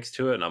mechanics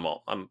to it, and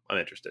I'm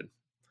interested.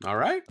 All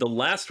right. The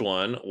last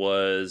one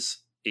was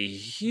a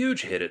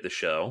huge hit at the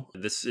show.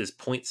 This is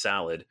Point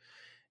Salad,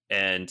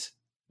 and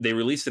they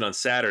released it on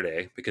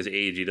Saturday because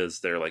AEG does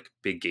their like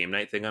big game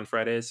night thing on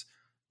Fridays.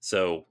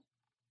 So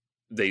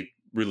they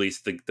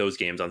released those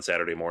games on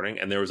Saturday morning,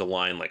 and there was a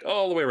line like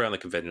all the way around the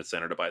convention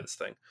center to buy this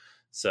thing.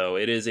 So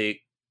it is a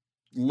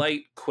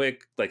light,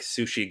 quick, like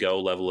Sushi Go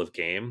level of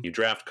game. You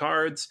draft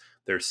cards.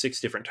 There are 6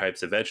 different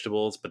types of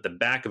vegetables, but the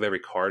back of every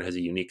card has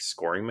a unique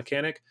scoring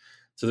mechanic.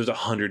 So there's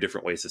 100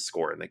 different ways to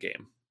score in the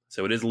game.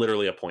 So it is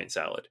literally a point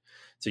salad.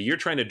 So you're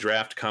trying to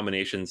draft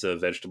combinations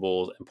of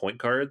vegetables and point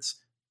cards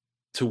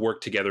to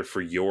work together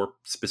for your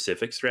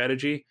specific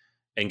strategy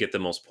and get the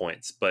most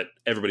points. But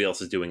everybody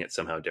else is doing it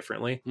somehow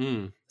differently.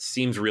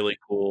 Seems really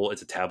cool.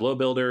 It's a tableau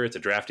builder. It's a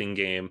drafting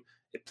game.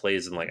 It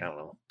plays in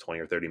 20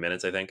 or 30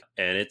 minutes, I think.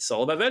 And it's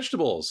all about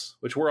vegetables,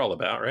 which we're all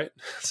about, right?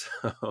 So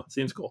it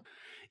seems cool.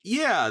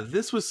 Yeah,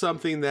 this was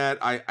something that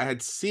I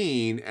had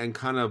seen and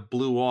kind of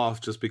blew off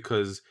just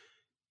because,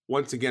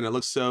 once again, it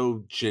looks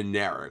so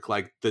generic,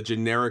 like the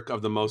generic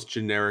of the most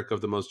generic of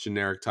the most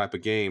generic type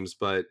of games.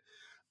 But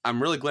I'm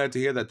really glad to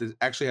hear that this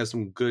actually has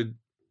some good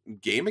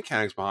game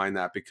mechanics behind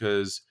that,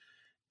 because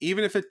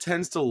even if it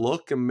tends to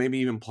look and maybe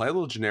even play a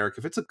little generic,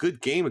 if it's a good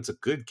game, it's a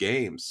good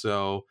game.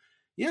 So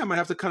yeah, I might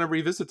have to kind of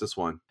revisit this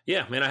one.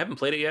 Yeah, man, I haven't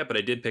played it yet, but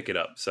I did pick it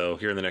up. So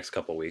here in the next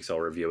couple of weeks, I'll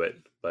review it.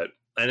 But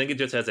I think it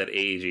just has that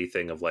AEG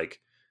thing of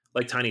like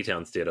Tiny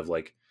Towns did, of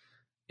like,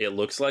 it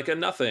looks like a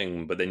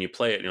nothing, but then you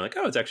play it and you're like,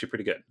 oh, it's actually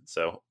pretty good.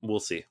 So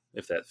we'll see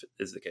if that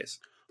is the case.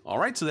 All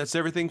right, so that's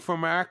everything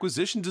from our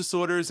acquisition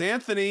disorders.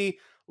 Anthony,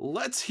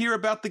 let's hear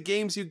about the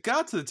games you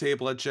got to the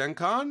table at Gen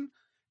Con,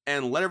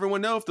 and let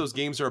everyone know if those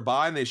games are a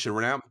buy and they should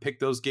run out and pick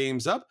those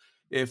games up,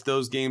 if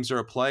those games are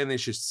a play and they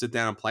should sit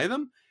down and play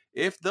them,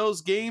 if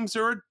those games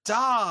are a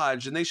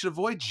dodge and they should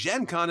avoid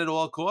Gen Con at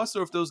all costs,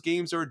 or if those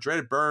games are a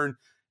dreaded burn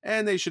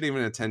and they shouldn't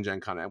even attend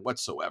Gen Con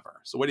whatsoever.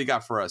 So what do you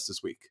got for us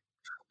this week?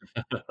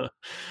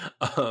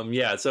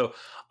 Yeah, so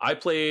I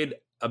played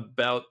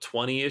about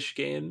 20-ish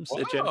games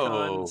at Gen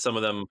Con. Some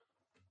of them,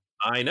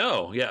 I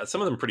know, yeah, some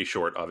of them pretty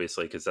short,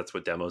 obviously, because that's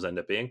what demos end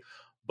up being.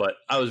 But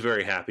I was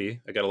very happy.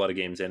 I got a lot of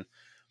games in.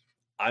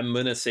 I'm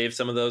going to save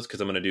some of those because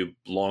I'm going to do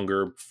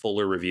longer,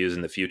 fuller reviews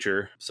in the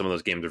future. Some of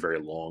those games are very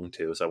long,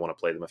 too, so I want to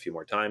play them a few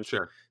more times.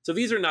 Sure. So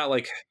these are not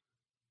like...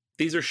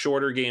 These are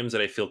shorter games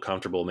that I feel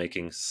comfortable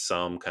making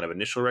some kind of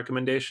initial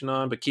recommendation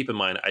on, but keep in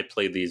mind, I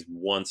played these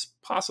once,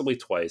 possibly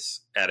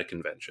twice at a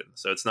convention.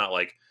 So it's not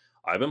like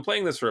I've been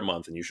playing this for a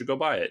month and you should go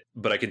buy it,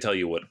 but I can tell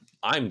you what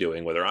I'm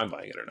doing, whether I'm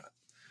buying it or not.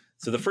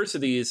 So the first of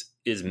these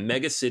is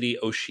Mega City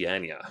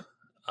Oceania.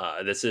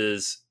 This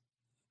is,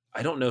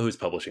 I don't know who's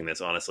publishing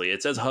this, honestly.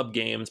 It says Hub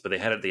Games, but they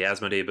had it at the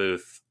Asmodee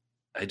booth.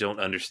 I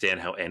don't understand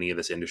how any of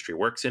this industry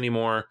works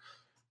anymore.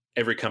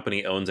 Every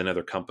company owns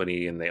another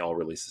company and they all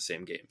release the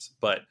same games.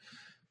 But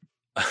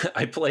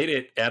I played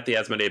it at the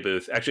Asmodee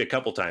booth actually a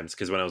couple times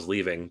because when I was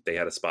leaving, they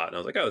had a spot and I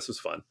was like, oh, this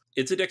was fun.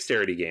 It's a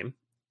dexterity game,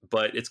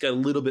 but it's got a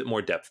little bit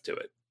more depth to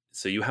it.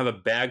 So you have a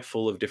bag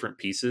full of different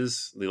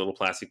pieces, the little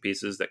plastic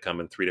pieces that come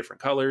in 3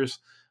 different colors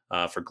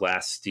for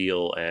glass,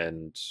 steel,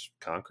 and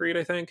concrete,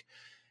 I think.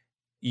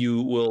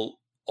 You will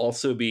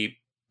also be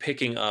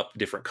picking up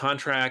different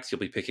contracts. You'll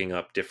be picking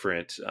up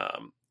different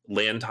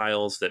land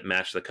tiles that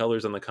match the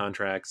colors on the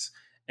contracts,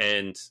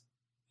 and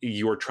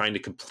you're trying to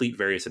complete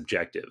various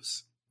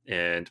objectives.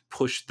 and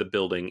push the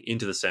building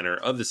into the center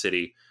of the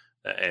city,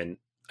 and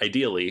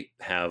ideally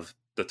have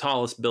the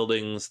tallest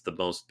buildings, the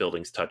most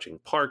buildings touching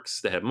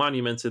parks that have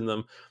monuments in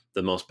them,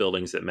 the most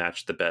buildings that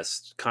match the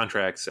best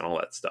contracts and all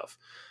that stuff.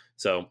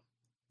 So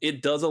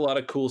it does a lot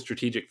of cool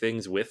strategic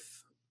things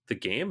with the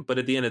game, but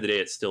at the end of the day,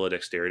 it's still a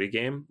dexterity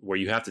game where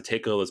you have to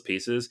take all those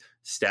pieces,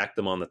 stack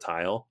them on the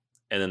tile,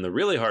 and then the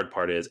really hard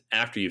part is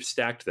after you've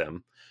stacked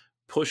them,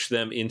 push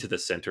them into the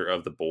center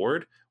of the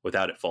board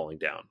without it falling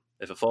down.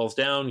 If it falls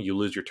down, you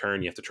lose your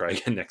turn. You have to try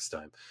again next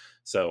time.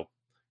 So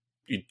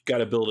you got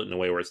to build it in a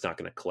way where it's not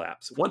going to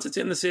collapse. Once it's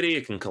in the city,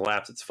 it can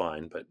collapse. It's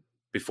fine. But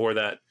before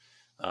that,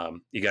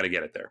 you got to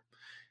get it there.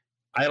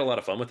 I had a lot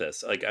of fun with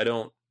this.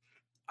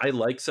 I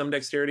like some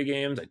dexterity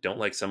games. I don't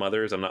like some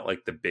others. I'm not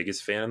like the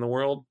biggest fan in the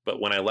world, but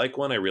when I like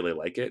one, I really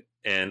like it.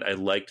 And I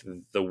liked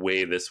the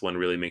way this one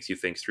really makes you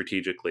think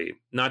strategically,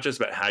 not just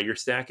about how you're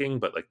stacking,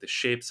 but like the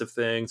shapes of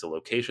things, the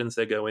locations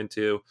they go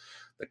into,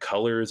 the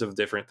colors of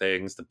different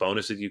things, the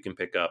bonuses you can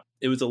pick up.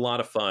 It was a lot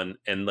of fun.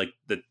 And like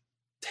the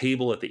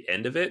table at the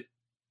end of it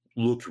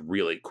looked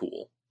really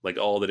cool, like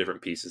all the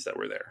different pieces that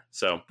were there.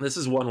 So this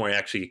is one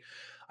where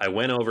I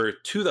went over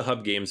to the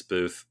Hub Games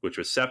booth, which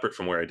was separate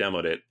from where I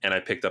demoed it, and I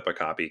picked up a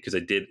copy because I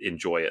did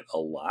enjoy it a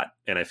lot,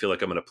 and I feel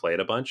like I'm going to play it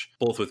a bunch,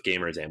 both with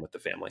gamers and with the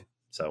family.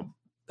 So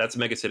that's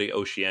Mega City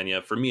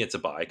Oceania. For me, it's a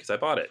buy because I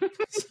bought it.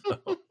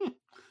 So.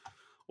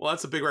 Well,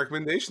 that's a big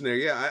recommendation there.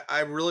 Yeah,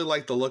 I really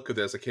like the look of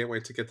this. I can't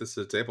wait to get this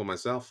to the table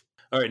myself.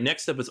 All right,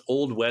 next up is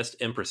Old West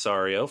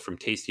Impresario from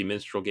Tasty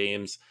Minstrel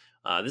Games.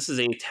 This is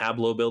a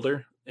tableau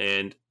builder,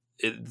 and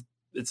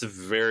it's a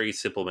very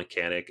simple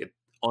mechanic.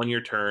 On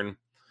your turn,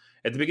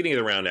 at the beginning of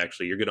the round,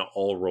 actually, you're going to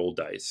all roll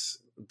dice.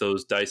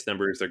 Those dice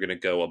numbers are going to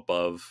go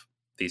above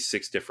these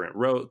 6 different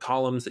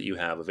columns that you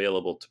have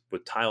available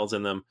with tiles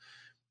in them.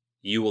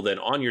 You will then,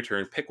 on your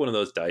turn, pick one of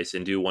those dice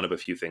and do one of a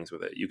few things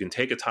with it. You can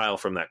take a tile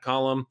from that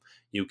column.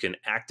 You can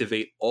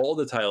activate all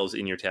the tiles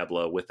in your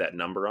tableau with that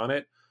number on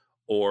it,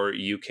 or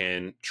you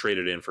can trade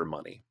it in for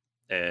money.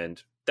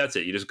 And that's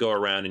it. You just go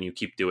around and you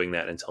keep doing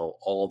that until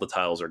all the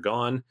tiles are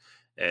gone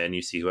and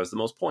you see who has the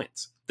most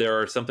points.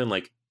 There are something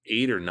like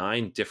 8 or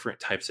 9 different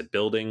types of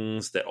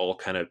buildings that all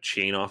kind of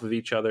chain off of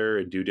each other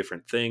and do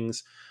different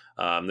things.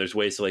 There's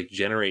ways to like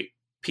generate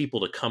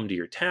people to come to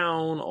your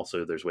town.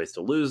 Also, there's ways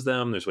to lose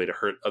them. There's a way to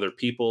hurt other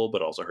people,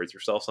 but also hurt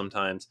yourself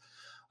sometimes.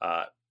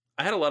 I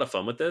had a lot of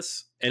fun with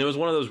this, and it was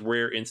one of those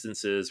rare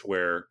instances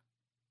where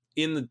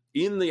in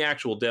the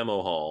actual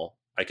demo hall,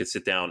 I could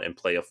sit down and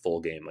play a full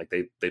game. Like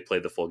they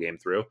played the full game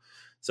through.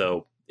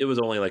 So it was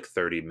only like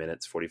 30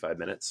 minutes, 45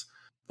 minutes,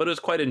 but it was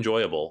quite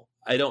enjoyable.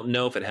 I don't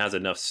know if it has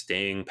enough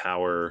staying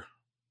power,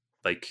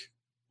 like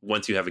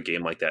once you have a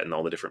game like that and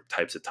all the different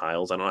types of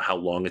tiles. I don't know how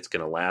long it's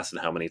going to last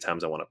and how many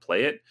times I want to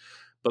play it,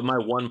 but my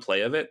one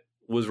play of it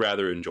was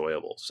rather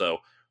enjoyable. So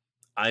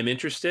I'm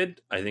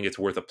interested. I think it's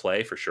worth a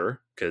play for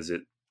sure because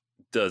it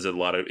does a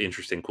lot of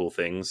interesting, cool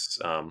things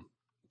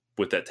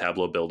with that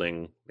tableau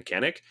building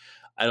mechanic.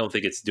 I don't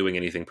think it's doing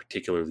anything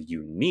particularly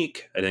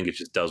unique. I think it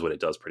just does what it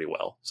does pretty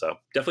well. So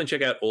definitely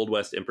check out Old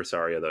West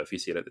Impresario, though, if you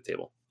see it at the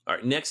table. All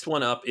right, next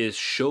one up is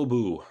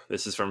Shobu.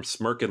 This is from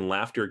Smirk and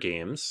Laughter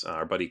Games,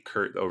 our buddy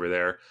Kurt over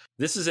there.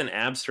 This is an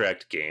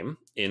abstract game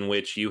in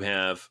which you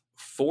have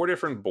 4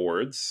 different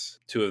boards,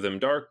 2 of them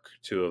dark,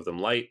 2 of them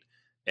light,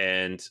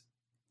 and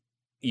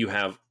you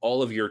have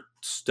all of your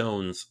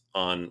stones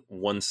on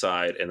one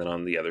side and then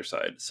on the other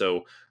side.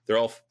 So they're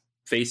all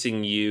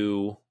facing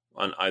you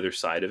on either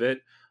side of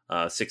it.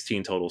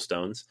 16 total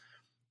stones.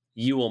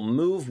 You will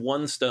move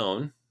 1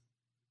 stone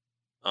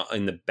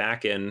in the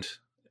back end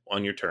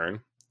on your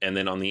turn, and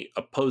then on the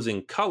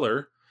opposing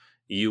color,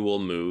 you will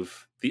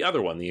move the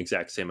other one the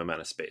exact same amount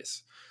of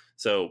space.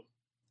 So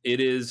it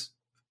is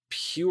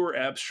pure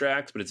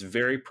abstract, but it's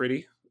very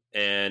pretty,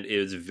 and it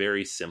is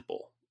very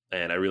simple,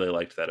 and I really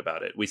liked that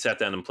about it. We sat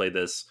down and played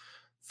this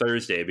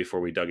Thursday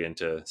before we dug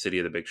into City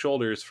of the Big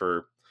Shoulders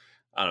for,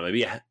 I don't know,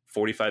 maybe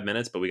 45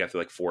 minutes, but we got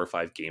through like 4 or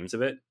 5 games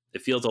of it.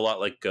 It feels a lot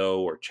like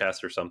Go or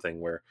chess or something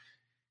where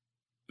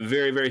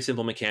very, very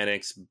simple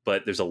mechanics,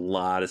 but there's a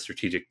lot of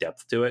strategic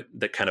depth to it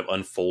that kind of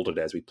unfolded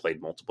as we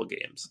played multiple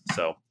games.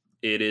 So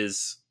it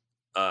is,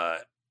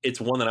 it's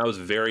one that I was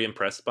very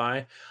impressed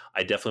by.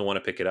 I definitely want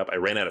to pick it up. I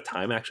ran out of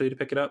time actually to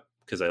pick it up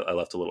because I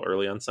left a little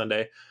early on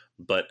Sunday,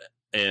 but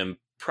am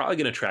probably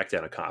going to track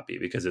down a copy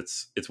because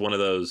it's one of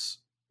those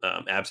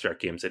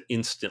abstract games that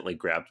instantly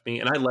grabbed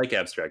me. And I like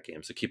abstract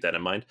games, so keep that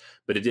in mind,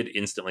 but it did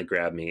instantly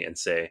grab me and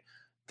say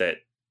that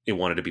it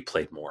wanted to be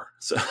played more.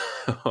 So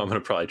I'm going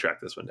to probably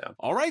track this one down.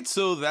 All right,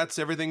 so that's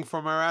everything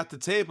from our At the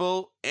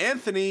Table.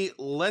 Anthony,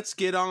 let's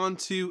get on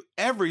to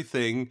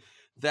everything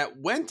that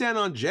went down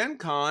on Gen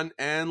Con,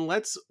 and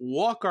let's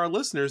walk our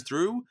listeners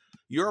through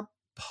your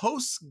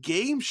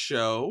post-game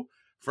show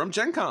from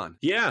Gen Con.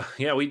 Yeah.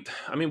 We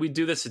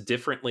do this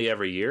differently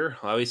every year.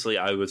 Obviously,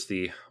 I was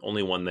the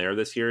only one there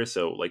this year,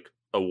 so like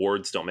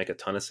awards don't make a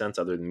ton of sense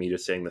other than me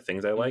just saying the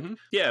things I like. Mm-hmm.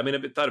 Yeah, I mean, I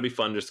thought it'd be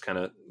fun just to kind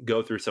of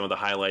go through some of the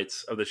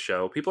highlights of the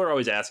show. People are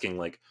always asking,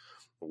 like,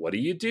 what do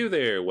you do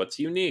there? What's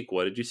unique?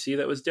 What did you see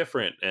that was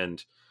different?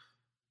 And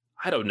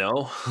I don't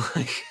know.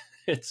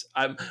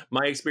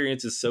 My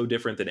experience is so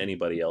different than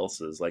anybody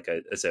else's. Like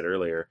I said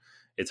earlier,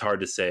 it's hard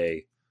to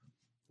say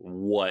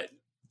what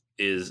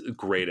is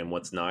great and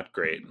what's not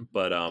great.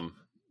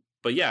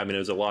 But yeah, I mean, it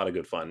was a lot of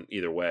good fun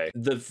either way.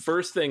 The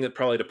first thing that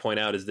probably to point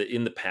out is that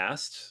in the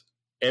past,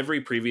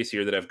 every previous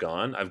year that I've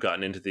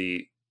gotten into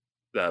the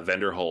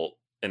vendor hall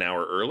an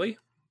hour early,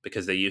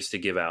 because they used to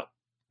give out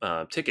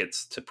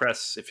tickets to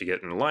press if you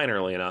get in the line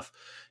early enough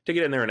to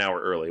get in there an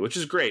hour early, which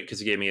is great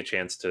because it gave me a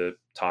chance to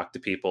talk to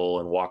people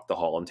and walk the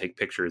hall and take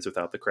pictures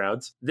without the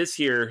crowds. This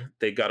year,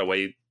 they got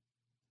away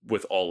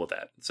with all of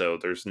that. So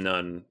there's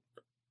no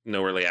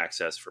early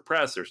access for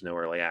press. There's no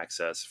early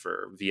access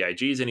for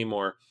VIGs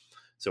anymore.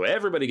 So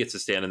everybody gets to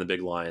stand in the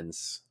big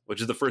lines,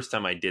 which is the first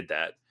time I did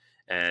that.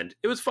 And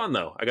it was fun,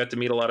 though. I got to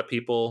meet a lot of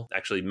people.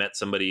 Actually met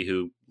somebody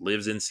who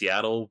lives in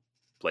Seattle,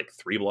 like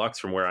 3 blocks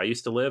from where I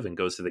used to live, and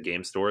goes to the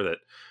game store that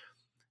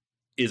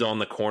is on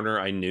the corner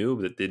I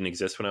knew that didn't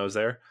exist when I was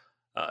there.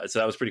 So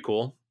that was pretty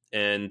cool.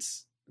 And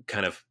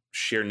kind of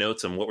share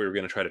notes on what we were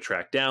going to try to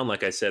track down.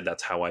 Like I said,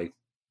 that's how I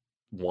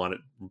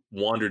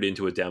wandered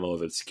into a demo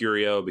of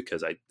Obscurio,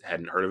 because I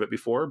hadn't heard of it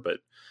before, but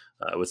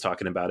I was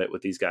talking about it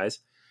with these guys.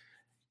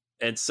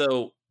 And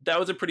so that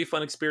was a pretty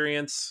fun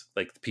experience,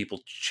 like the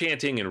people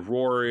chanting and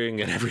roaring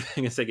and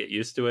everything as I get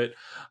used to it.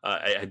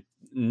 I had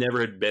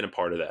never had been a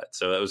part of that.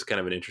 So that was kind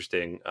of an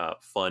interesting,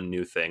 fun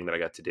new thing that I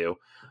got to do.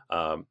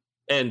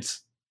 And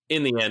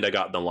in the end, I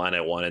got in the line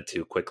I wanted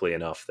to quickly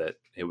enough that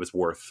it was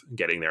worth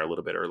getting there a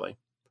little bit early.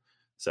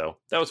 So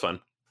that was fun.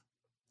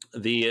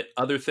 The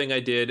other thing I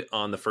did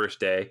on the first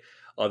day,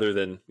 other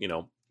than,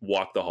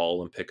 walk the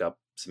hall and pick up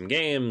some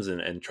games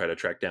and try to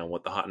track down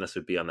what the hotness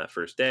would be on that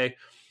first day,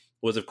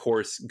 was, of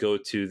course, go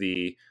to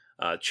the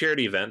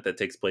charity event that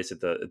takes place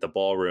at the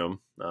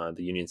ballroom,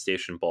 the Union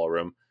Station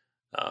ballroom.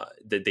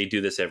 They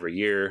do this every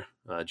year.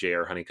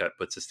 J.R. Honeycutt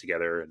puts this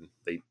together, and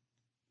they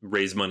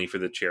raise money for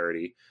the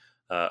charity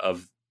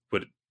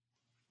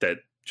that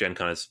Gen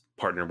Con has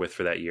partnered with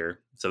for that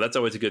year. So that's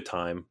always a good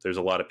time. There's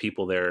a lot of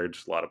people there,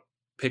 just a lot of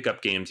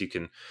pickup games you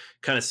can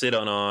kind of sit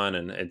on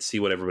and see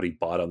what everybody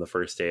bought on the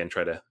first day and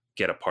try to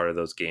get a part of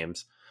those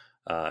games.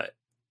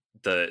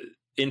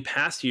 In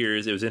past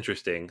years, it was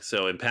interesting.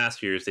 So in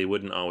past years, they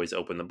wouldn't always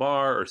open the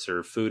bar or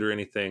serve food or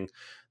anything.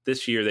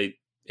 This year, they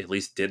at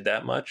least did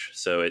that much.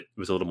 So it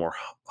was a little more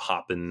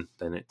hopping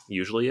than it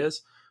usually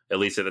is, at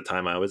least at the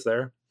time I was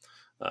there.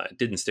 It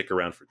didn't stick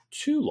around for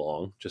too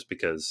long just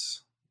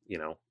because,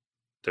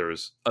 there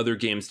was other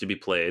games to be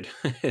played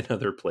in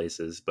other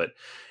places. But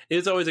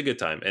it's always a good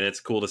time. And it's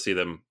cool to see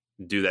them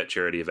do that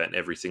charity event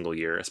every single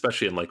year,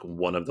 especially in like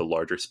one of the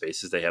larger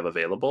spaces they have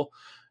available.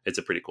 It's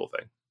a pretty cool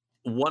thing.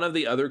 One of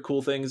the other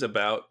cool things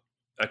about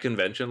a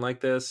convention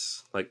like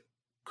this, like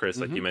Chris,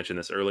 like you mentioned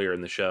this earlier in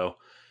the show,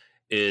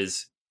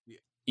 is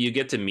you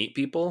get to meet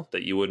people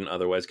that you wouldn't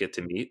otherwise get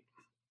to meet.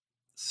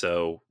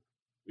 So,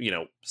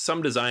 a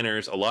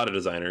lot of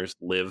designers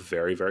live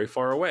very, very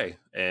far away.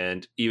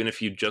 And even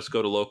if you just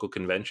go to local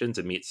conventions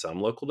and meet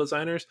some local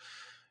designers,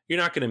 you're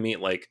not going to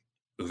meet like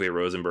Uwe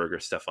Rosenberg or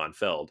Stefan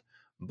Feld.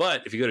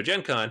 But if you go to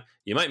Gen Con,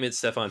 you might meet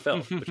Stefan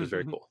Feld, which is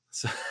very cool.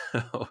 So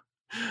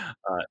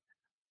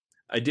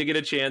I did get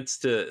a chance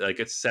to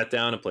sat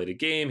down and played a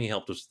game. He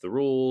helped us with the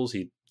rules.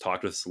 He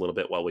talked with us a little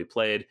bit while we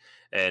played,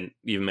 and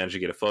even managed to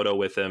get a photo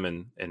with him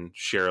and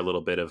share a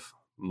little bit of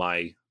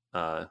my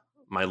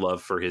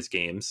love for his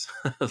games,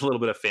 a little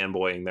bit of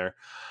fanboying there.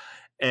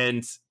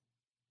 And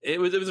it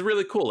was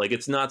really cool. Like,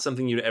 it's not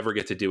something you'd ever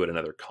get to do at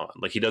another con.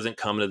 Like, he doesn't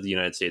come to the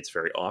United States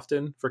very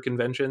often for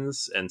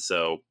conventions. And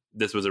so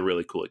this was a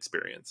really cool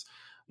experience.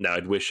 Now,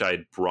 I'd wish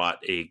I'd brought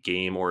a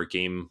game or a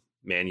game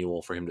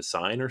manual for him to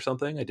sign or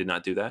something. I did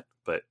not do that,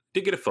 but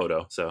did get a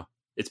photo. So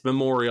it's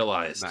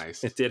memorialized.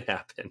 Nice. It did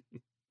happen.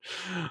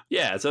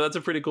 Yeah. So that's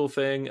a pretty cool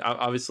thing.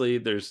 Obviously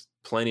there's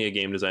plenty of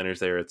game designers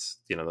there. It's,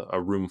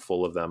 a room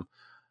full of them,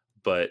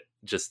 but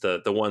just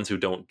the ones who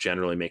don't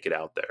generally make it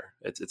out there.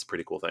 It's a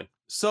pretty cool thing.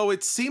 So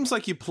it seems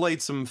like you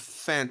played some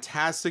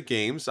fantastic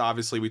games.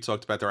 Obviously we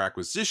talked about their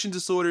acquisition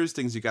disorders,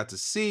 things you got to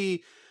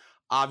see.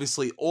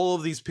 Obviously, all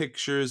of these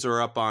pictures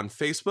are up on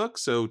Facebook,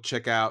 so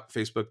check out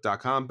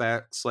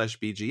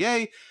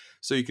facebook.com/BGA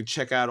so you can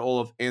check out all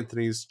of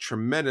Anthony's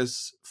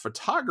tremendous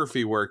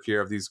photography work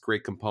here of these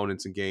great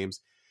components and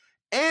games.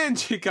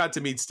 And you got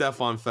to meet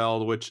Stefan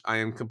Feld, which I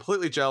am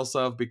completely jealous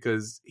of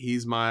because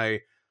he's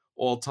my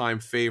all-time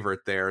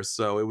favorite there.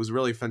 So it was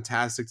really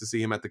fantastic to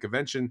see him at the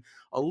convention.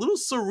 A little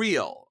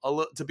surreal,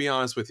 to be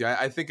honest with you.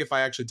 I think if I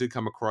actually did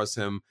come across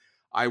him,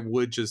 I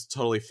would just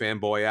totally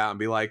fanboy out and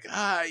be like,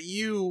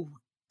 you,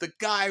 the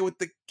guy with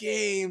the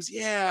games.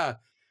 Yeah.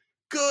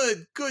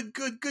 Good,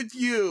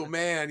 you,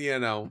 man,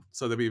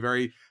 So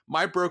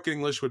my broken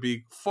English would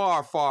be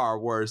far, far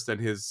worse than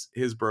his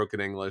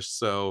broken English.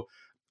 So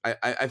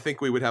I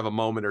think we would have a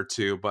moment or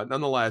two, but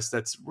nonetheless,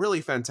 that's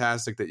really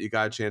fantastic that you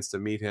got a chance to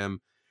meet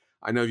him.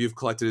 I know you've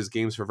collected his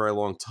games for a very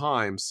long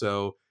time.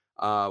 So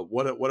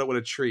what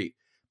a treat.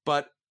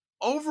 But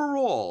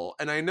overall,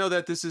 and I know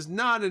that this is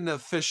not an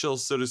official,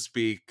 so to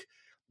speak,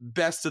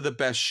 best of the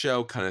best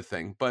show kind of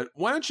thing. But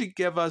why don't you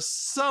give us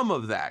some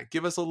of that?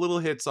 Give us a little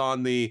hits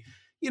on the,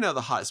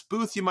 the hottest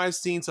booth you might have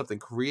seen, something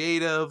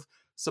creative,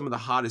 some of the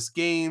hottest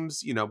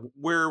games,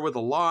 where were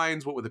the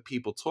lines? What were the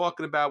people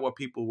talking about? What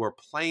people were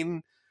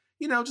playing?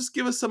 Just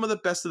give us some of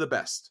the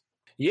best.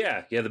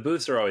 Yeah. The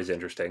booths are always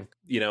interesting.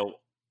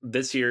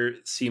 This year,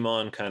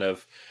 CMON kind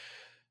of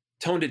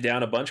toned it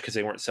down a bunch because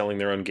they weren't selling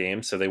their own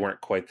games. So they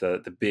weren't quite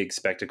the big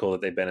spectacle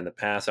that they've been in the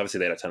past. Obviously,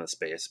 they had a ton of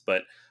space,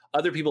 but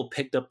other people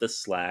picked up the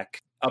slack.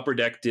 Upper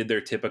Deck did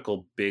their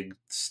typical big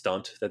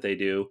stunt that they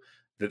do.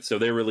 So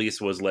their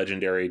release was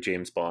Legendary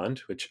James Bond,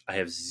 which I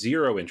have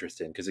zero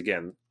interest in because,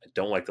 again, I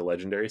don't like the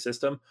Legendary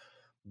system.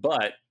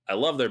 But I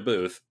love their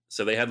booth.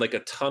 So they had like a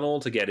tunnel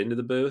to get into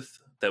the booth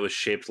that was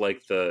shaped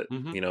like the,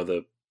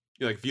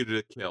 You like View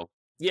to Kill.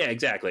 Yeah,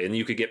 exactly. And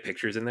you could get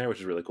pictures in there, which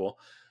is really cool.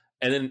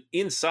 And then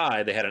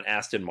inside, they had an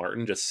Aston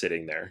Martin just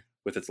sitting there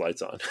with its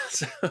lights on.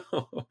 So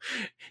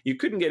you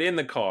couldn't get in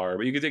the car,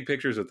 but you could take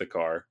pictures with the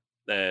car.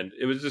 And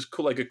it was just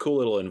cool, like a cool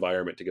little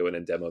environment to go in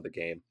and demo the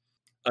game.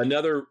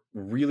 Another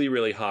really,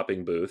 really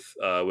hopping booth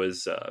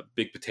was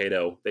Big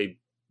Potato. They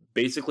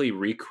basically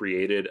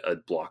recreated a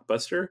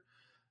Blockbuster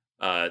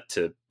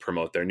to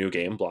promote their new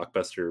game,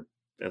 Blockbuster.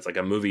 It's like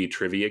a movie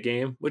trivia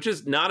game, which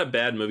is not a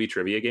bad movie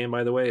trivia game,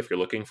 by the way. If you're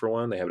looking for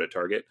one, they have it at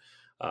Target.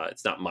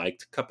 It's not my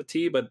cup of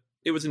tea, but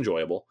it was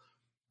enjoyable.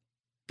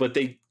 But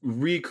they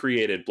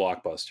recreated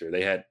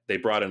Blockbuster. They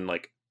brought in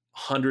like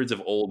hundreds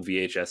of old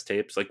VHS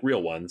tapes, like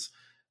real ones,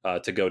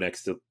 to go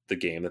next to the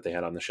game that they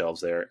had on the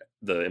shelves there.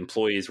 The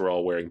employees were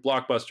all wearing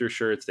Blockbuster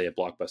shirts. They had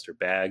Blockbuster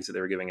bags that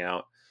they were giving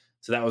out.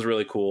 So that was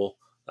really cool.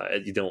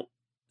 You don't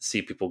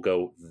see people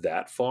go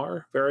that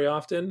far very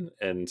often.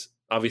 And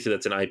obviously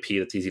that's an IP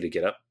that's easy to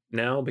get up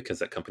now because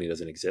that company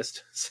doesn't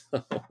exist.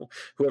 So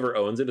whoever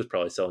owns it is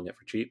probably selling it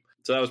for cheap.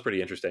 So that was pretty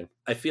interesting.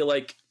 I feel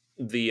like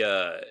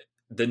the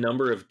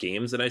number of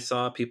games that I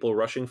saw people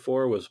rushing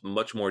for was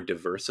much more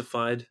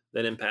diversified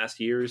than in past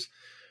years.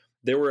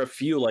 There were a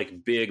few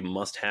like big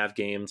must-have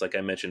games. Like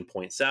I mentioned,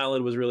 Point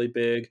Salad was really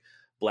big.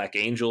 Black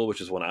Angel,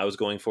 which is one I was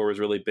going for, was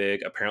really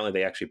big. Apparently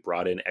they actually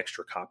brought in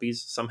extra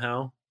copies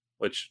somehow,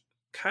 which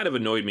kind of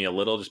annoyed me a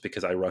little just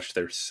because I rushed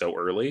there so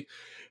early.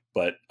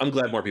 But I'm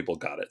glad more people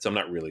got it, so I'm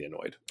not really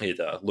annoyed. It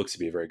looks to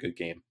be a very good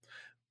game.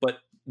 But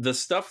the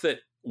stuff that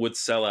would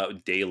sell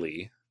out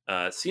daily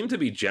seemed to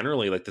be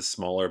generally like the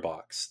smaller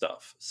box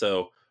stuff.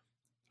 So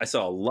I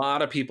saw a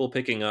lot of people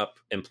picking up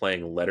and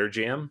playing Letter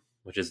Jam,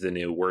 which is the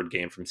new word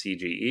game from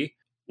CGE.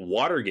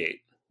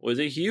 Watergate was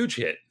a huge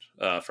hit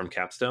from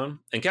Capstone,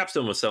 and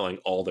Capstone was selling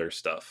all their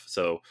stuff.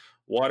 So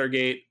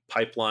Watergate,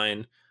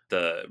 Pipeline,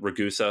 the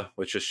Ragusa,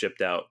 which just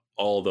shipped out,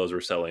 all of those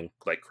were selling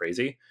like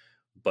crazy.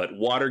 But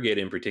Watergate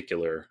in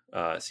particular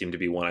seemed to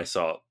be one I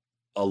saw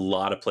a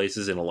lot of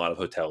places in a lot of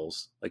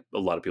hotels, like a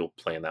lot of people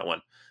playing that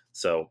one.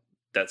 So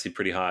that seemed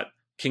pretty hot.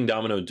 King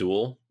Domino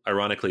Duel,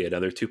 ironically,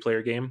 another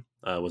 2-player game,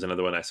 was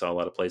another one I saw a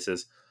lot of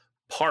places.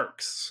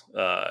 Parks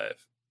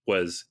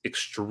was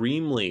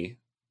extremely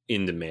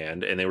in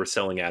demand, and they were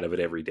selling out of it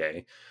every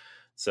day.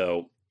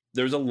 So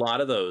there's a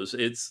lot of those.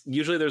 It's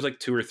usually there's like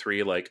 2 or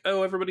 3, like,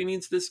 oh, everybody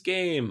needs this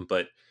game.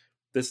 But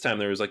this time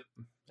there was like,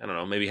 I don't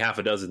know, maybe half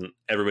a dozen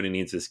everybody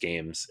needs this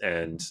games,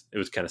 and it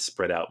was kind of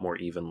spread out more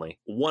evenly.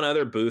 One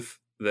other booth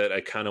that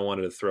I kind of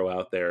wanted to throw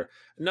out there,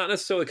 not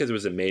necessarily because it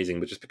was amazing,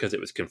 but just because it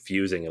was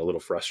confusing and a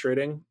little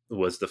frustrating,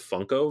 was the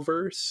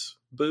Funkoverse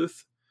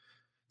booth.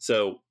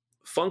 So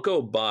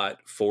Funko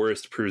bought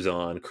Forest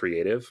Pruzan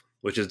Creative,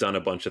 which has done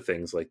a bunch of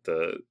things like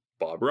the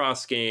Bob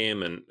Ross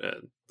game and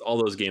all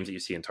those games that you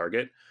see in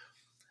Target.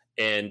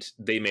 And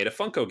they made a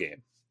Funko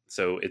game.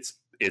 So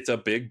it's a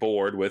big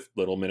board with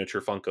little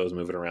miniature Funkos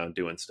moving around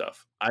doing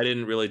stuff. I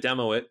didn't really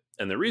demo it.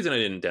 And the reason I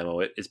didn't demo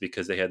it is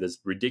because they had this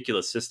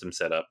ridiculous system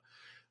set up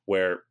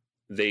where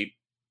they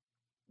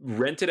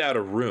rented out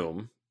a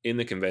room in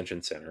the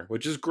convention center,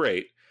 which is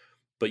great,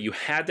 but you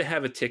had to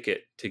have a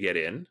ticket to get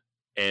in.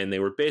 And they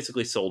were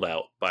basically sold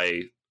out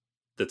by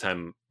the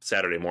time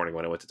Saturday morning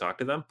when I went to talk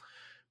to them.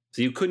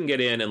 So you couldn't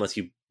get in unless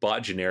you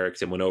bought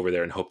generics and went over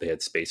there and hoped they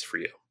had space for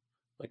you.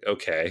 Like,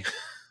 okay,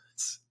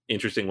 it's an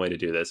interesting way to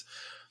do this.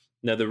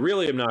 Now, the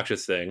really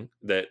obnoxious thing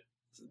that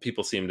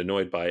people seemed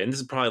annoyed by, and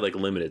this is probably like a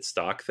limited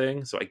stock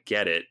thing, so I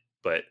get it,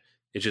 but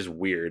it's just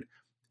weird,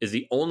 is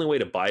the only way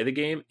to buy the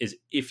game is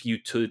if you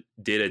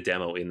did a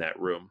demo in that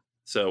room.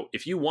 So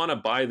if you want to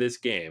buy this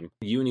game,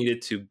 you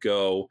needed to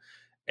go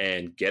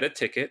and get a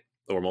ticket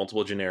or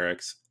multiple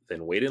generics,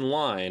 then wait in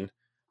line,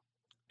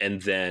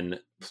 and then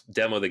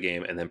demo the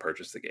game and then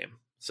purchase the game.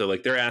 So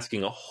like they're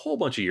asking a whole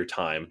bunch of your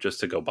time just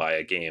to go buy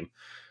a game.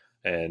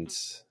 And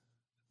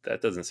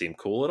that doesn't seem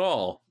cool at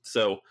all.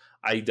 So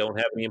I don't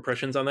have any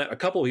impressions on that. A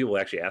couple of people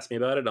actually asked me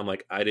about it. I'm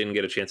like, I didn't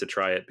get a chance to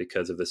try it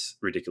because of this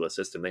ridiculous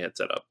system they had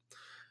set up.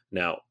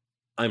 Now,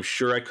 I'm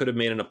sure I could have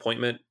made an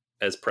appointment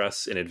as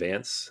press in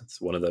advance.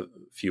 It's one of the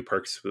few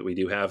perks that we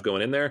do have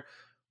going in there.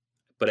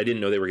 But I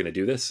didn't know they were going to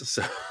do this.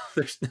 So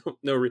there's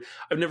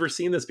I've never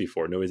seen this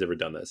before. Nobody's ever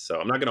done this. So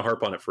I'm not going to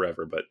harp on it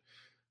forever, but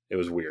it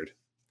was weird.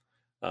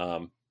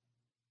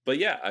 But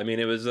yeah, I mean,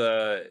 it was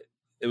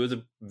It was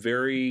a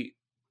very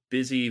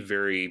busy,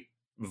 very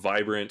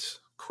vibrant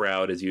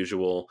crowd as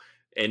usual,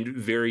 and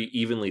very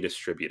evenly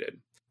distributed.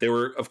 There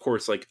were, of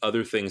course, like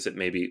other things that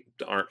maybe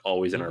aren't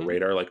always in our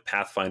radar, like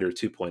Pathfinder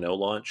 2.0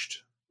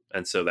 launched.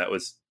 And so that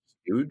was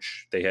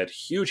huge. They had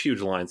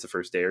huge lines the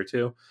first day or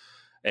two.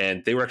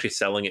 And they were actually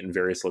selling it in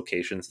various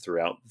locations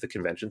throughout the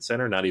convention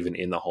center, not even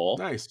in the hall.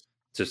 Nice.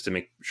 Just to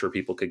make sure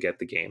people could get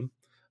the game.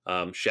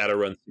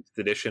 Shadowrun 6th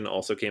edition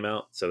also came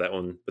out. So that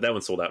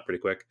one sold out pretty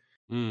quick.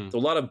 So a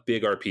lot of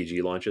big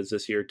RPG launches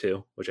this year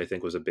too, which I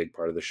think was a big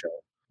part of the show.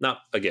 Not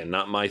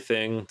my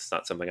thing. It's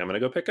not something I'm going to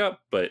go pick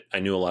up, but I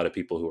knew a lot of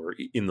people who were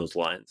in those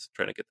lines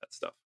trying to get that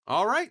stuff.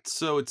 All right.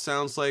 So it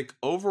sounds like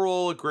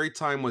overall a great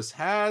time was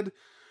had.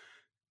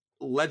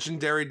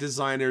 Legendary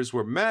designers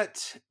were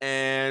met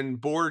and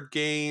board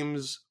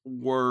games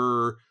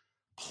were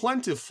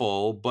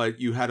plentiful,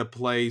 but you had to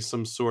play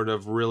some sort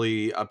of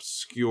really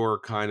obscure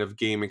kind of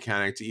game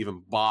mechanic to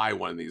even buy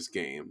one of these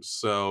games.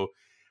 So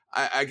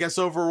I guess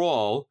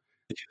overall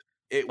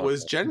it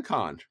was Gen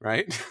Con,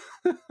 right?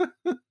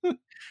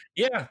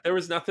 Yeah, there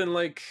was nothing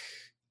like...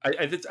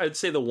 I'd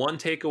say the one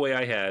takeaway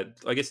I had,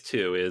 I guess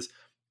two, is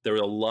there were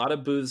a lot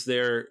of booths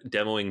there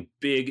demoing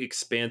big,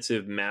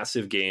 expansive,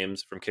 massive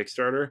games from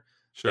Kickstarter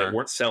that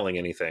weren't selling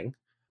anything,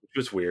 which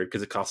was weird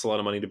because it costs a lot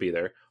of money to be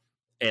there.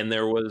 And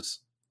there was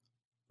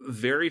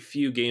very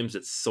few games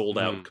that sold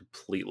out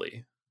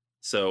completely.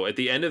 So at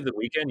the end of the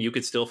weekend, you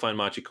could still find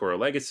Machikoro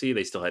Legacy.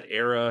 They still had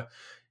Era.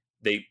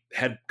 They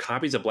had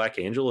copies of Black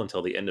Angel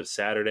until the end of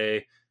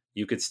Saturday.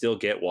 You could still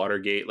get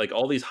Watergate. Like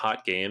all these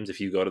hot games, if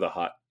you go to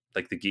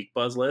the Geek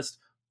Buzz list,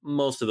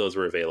 most of those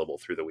were available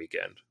through the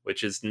weekend,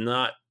 which is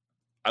not,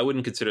 I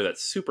wouldn't consider that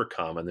super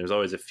common. There's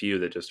always a few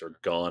that just are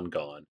gone,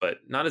 but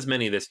not as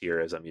many this year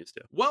as I'm used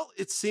to. Well,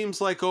 it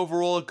seems like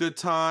overall a good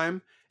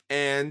time.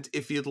 And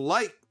if you'd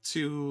like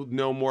to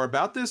know more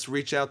about this,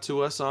 reach out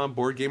to us on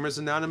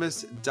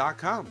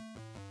BoardGamersAnonymous.com.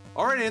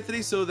 All right,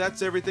 Anthony, so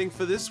that's everything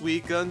for this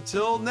week.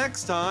 Until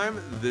next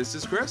time, this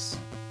is Chris.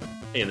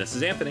 And this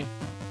is Anthony.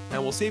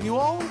 And we'll save you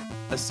all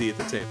a seat at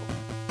the table.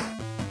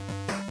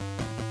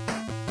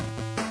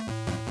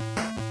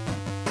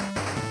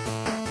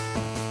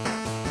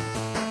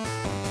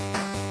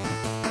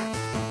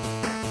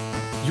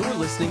 You're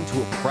listening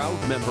to a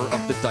proud member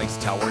of the Dice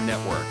Tower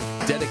Network,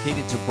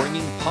 dedicated to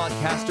bringing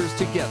podcasters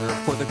together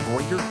for the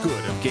greater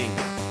good of gaming.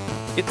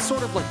 It's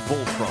sort of like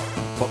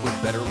Voltron, but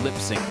with better lip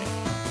syncing.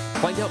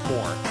 Find out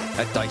more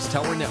at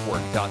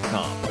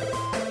Dicetowernetwork.com.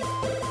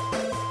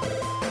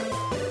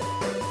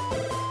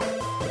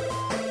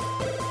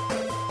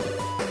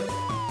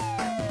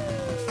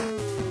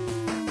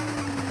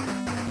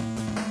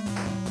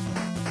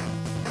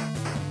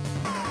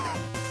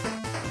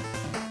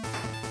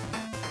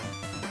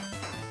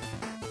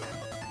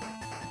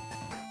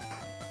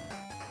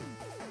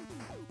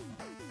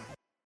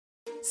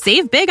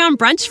 Save big on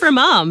brunch for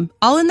mom,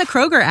 all in the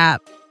Kroger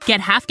app. Get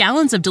half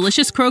gallons of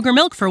delicious Kroger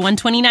milk for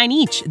 $1.29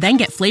 each. Then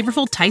get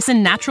flavorful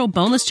Tyson natural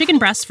boneless chicken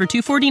breasts for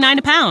 $2.49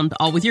 a pound,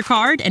 all with your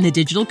card and a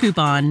digital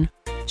coupon.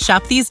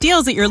 Shop these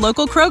deals at your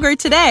local Kroger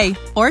today,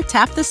 or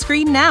tap the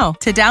screen now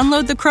to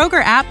download the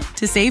Kroger app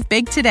to save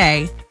big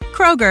today.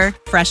 Kroger,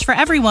 fresh for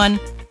everyone.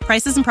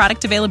 Prices and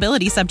product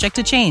availability subject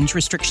to change.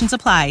 Restrictions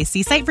apply.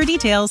 See site for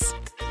details.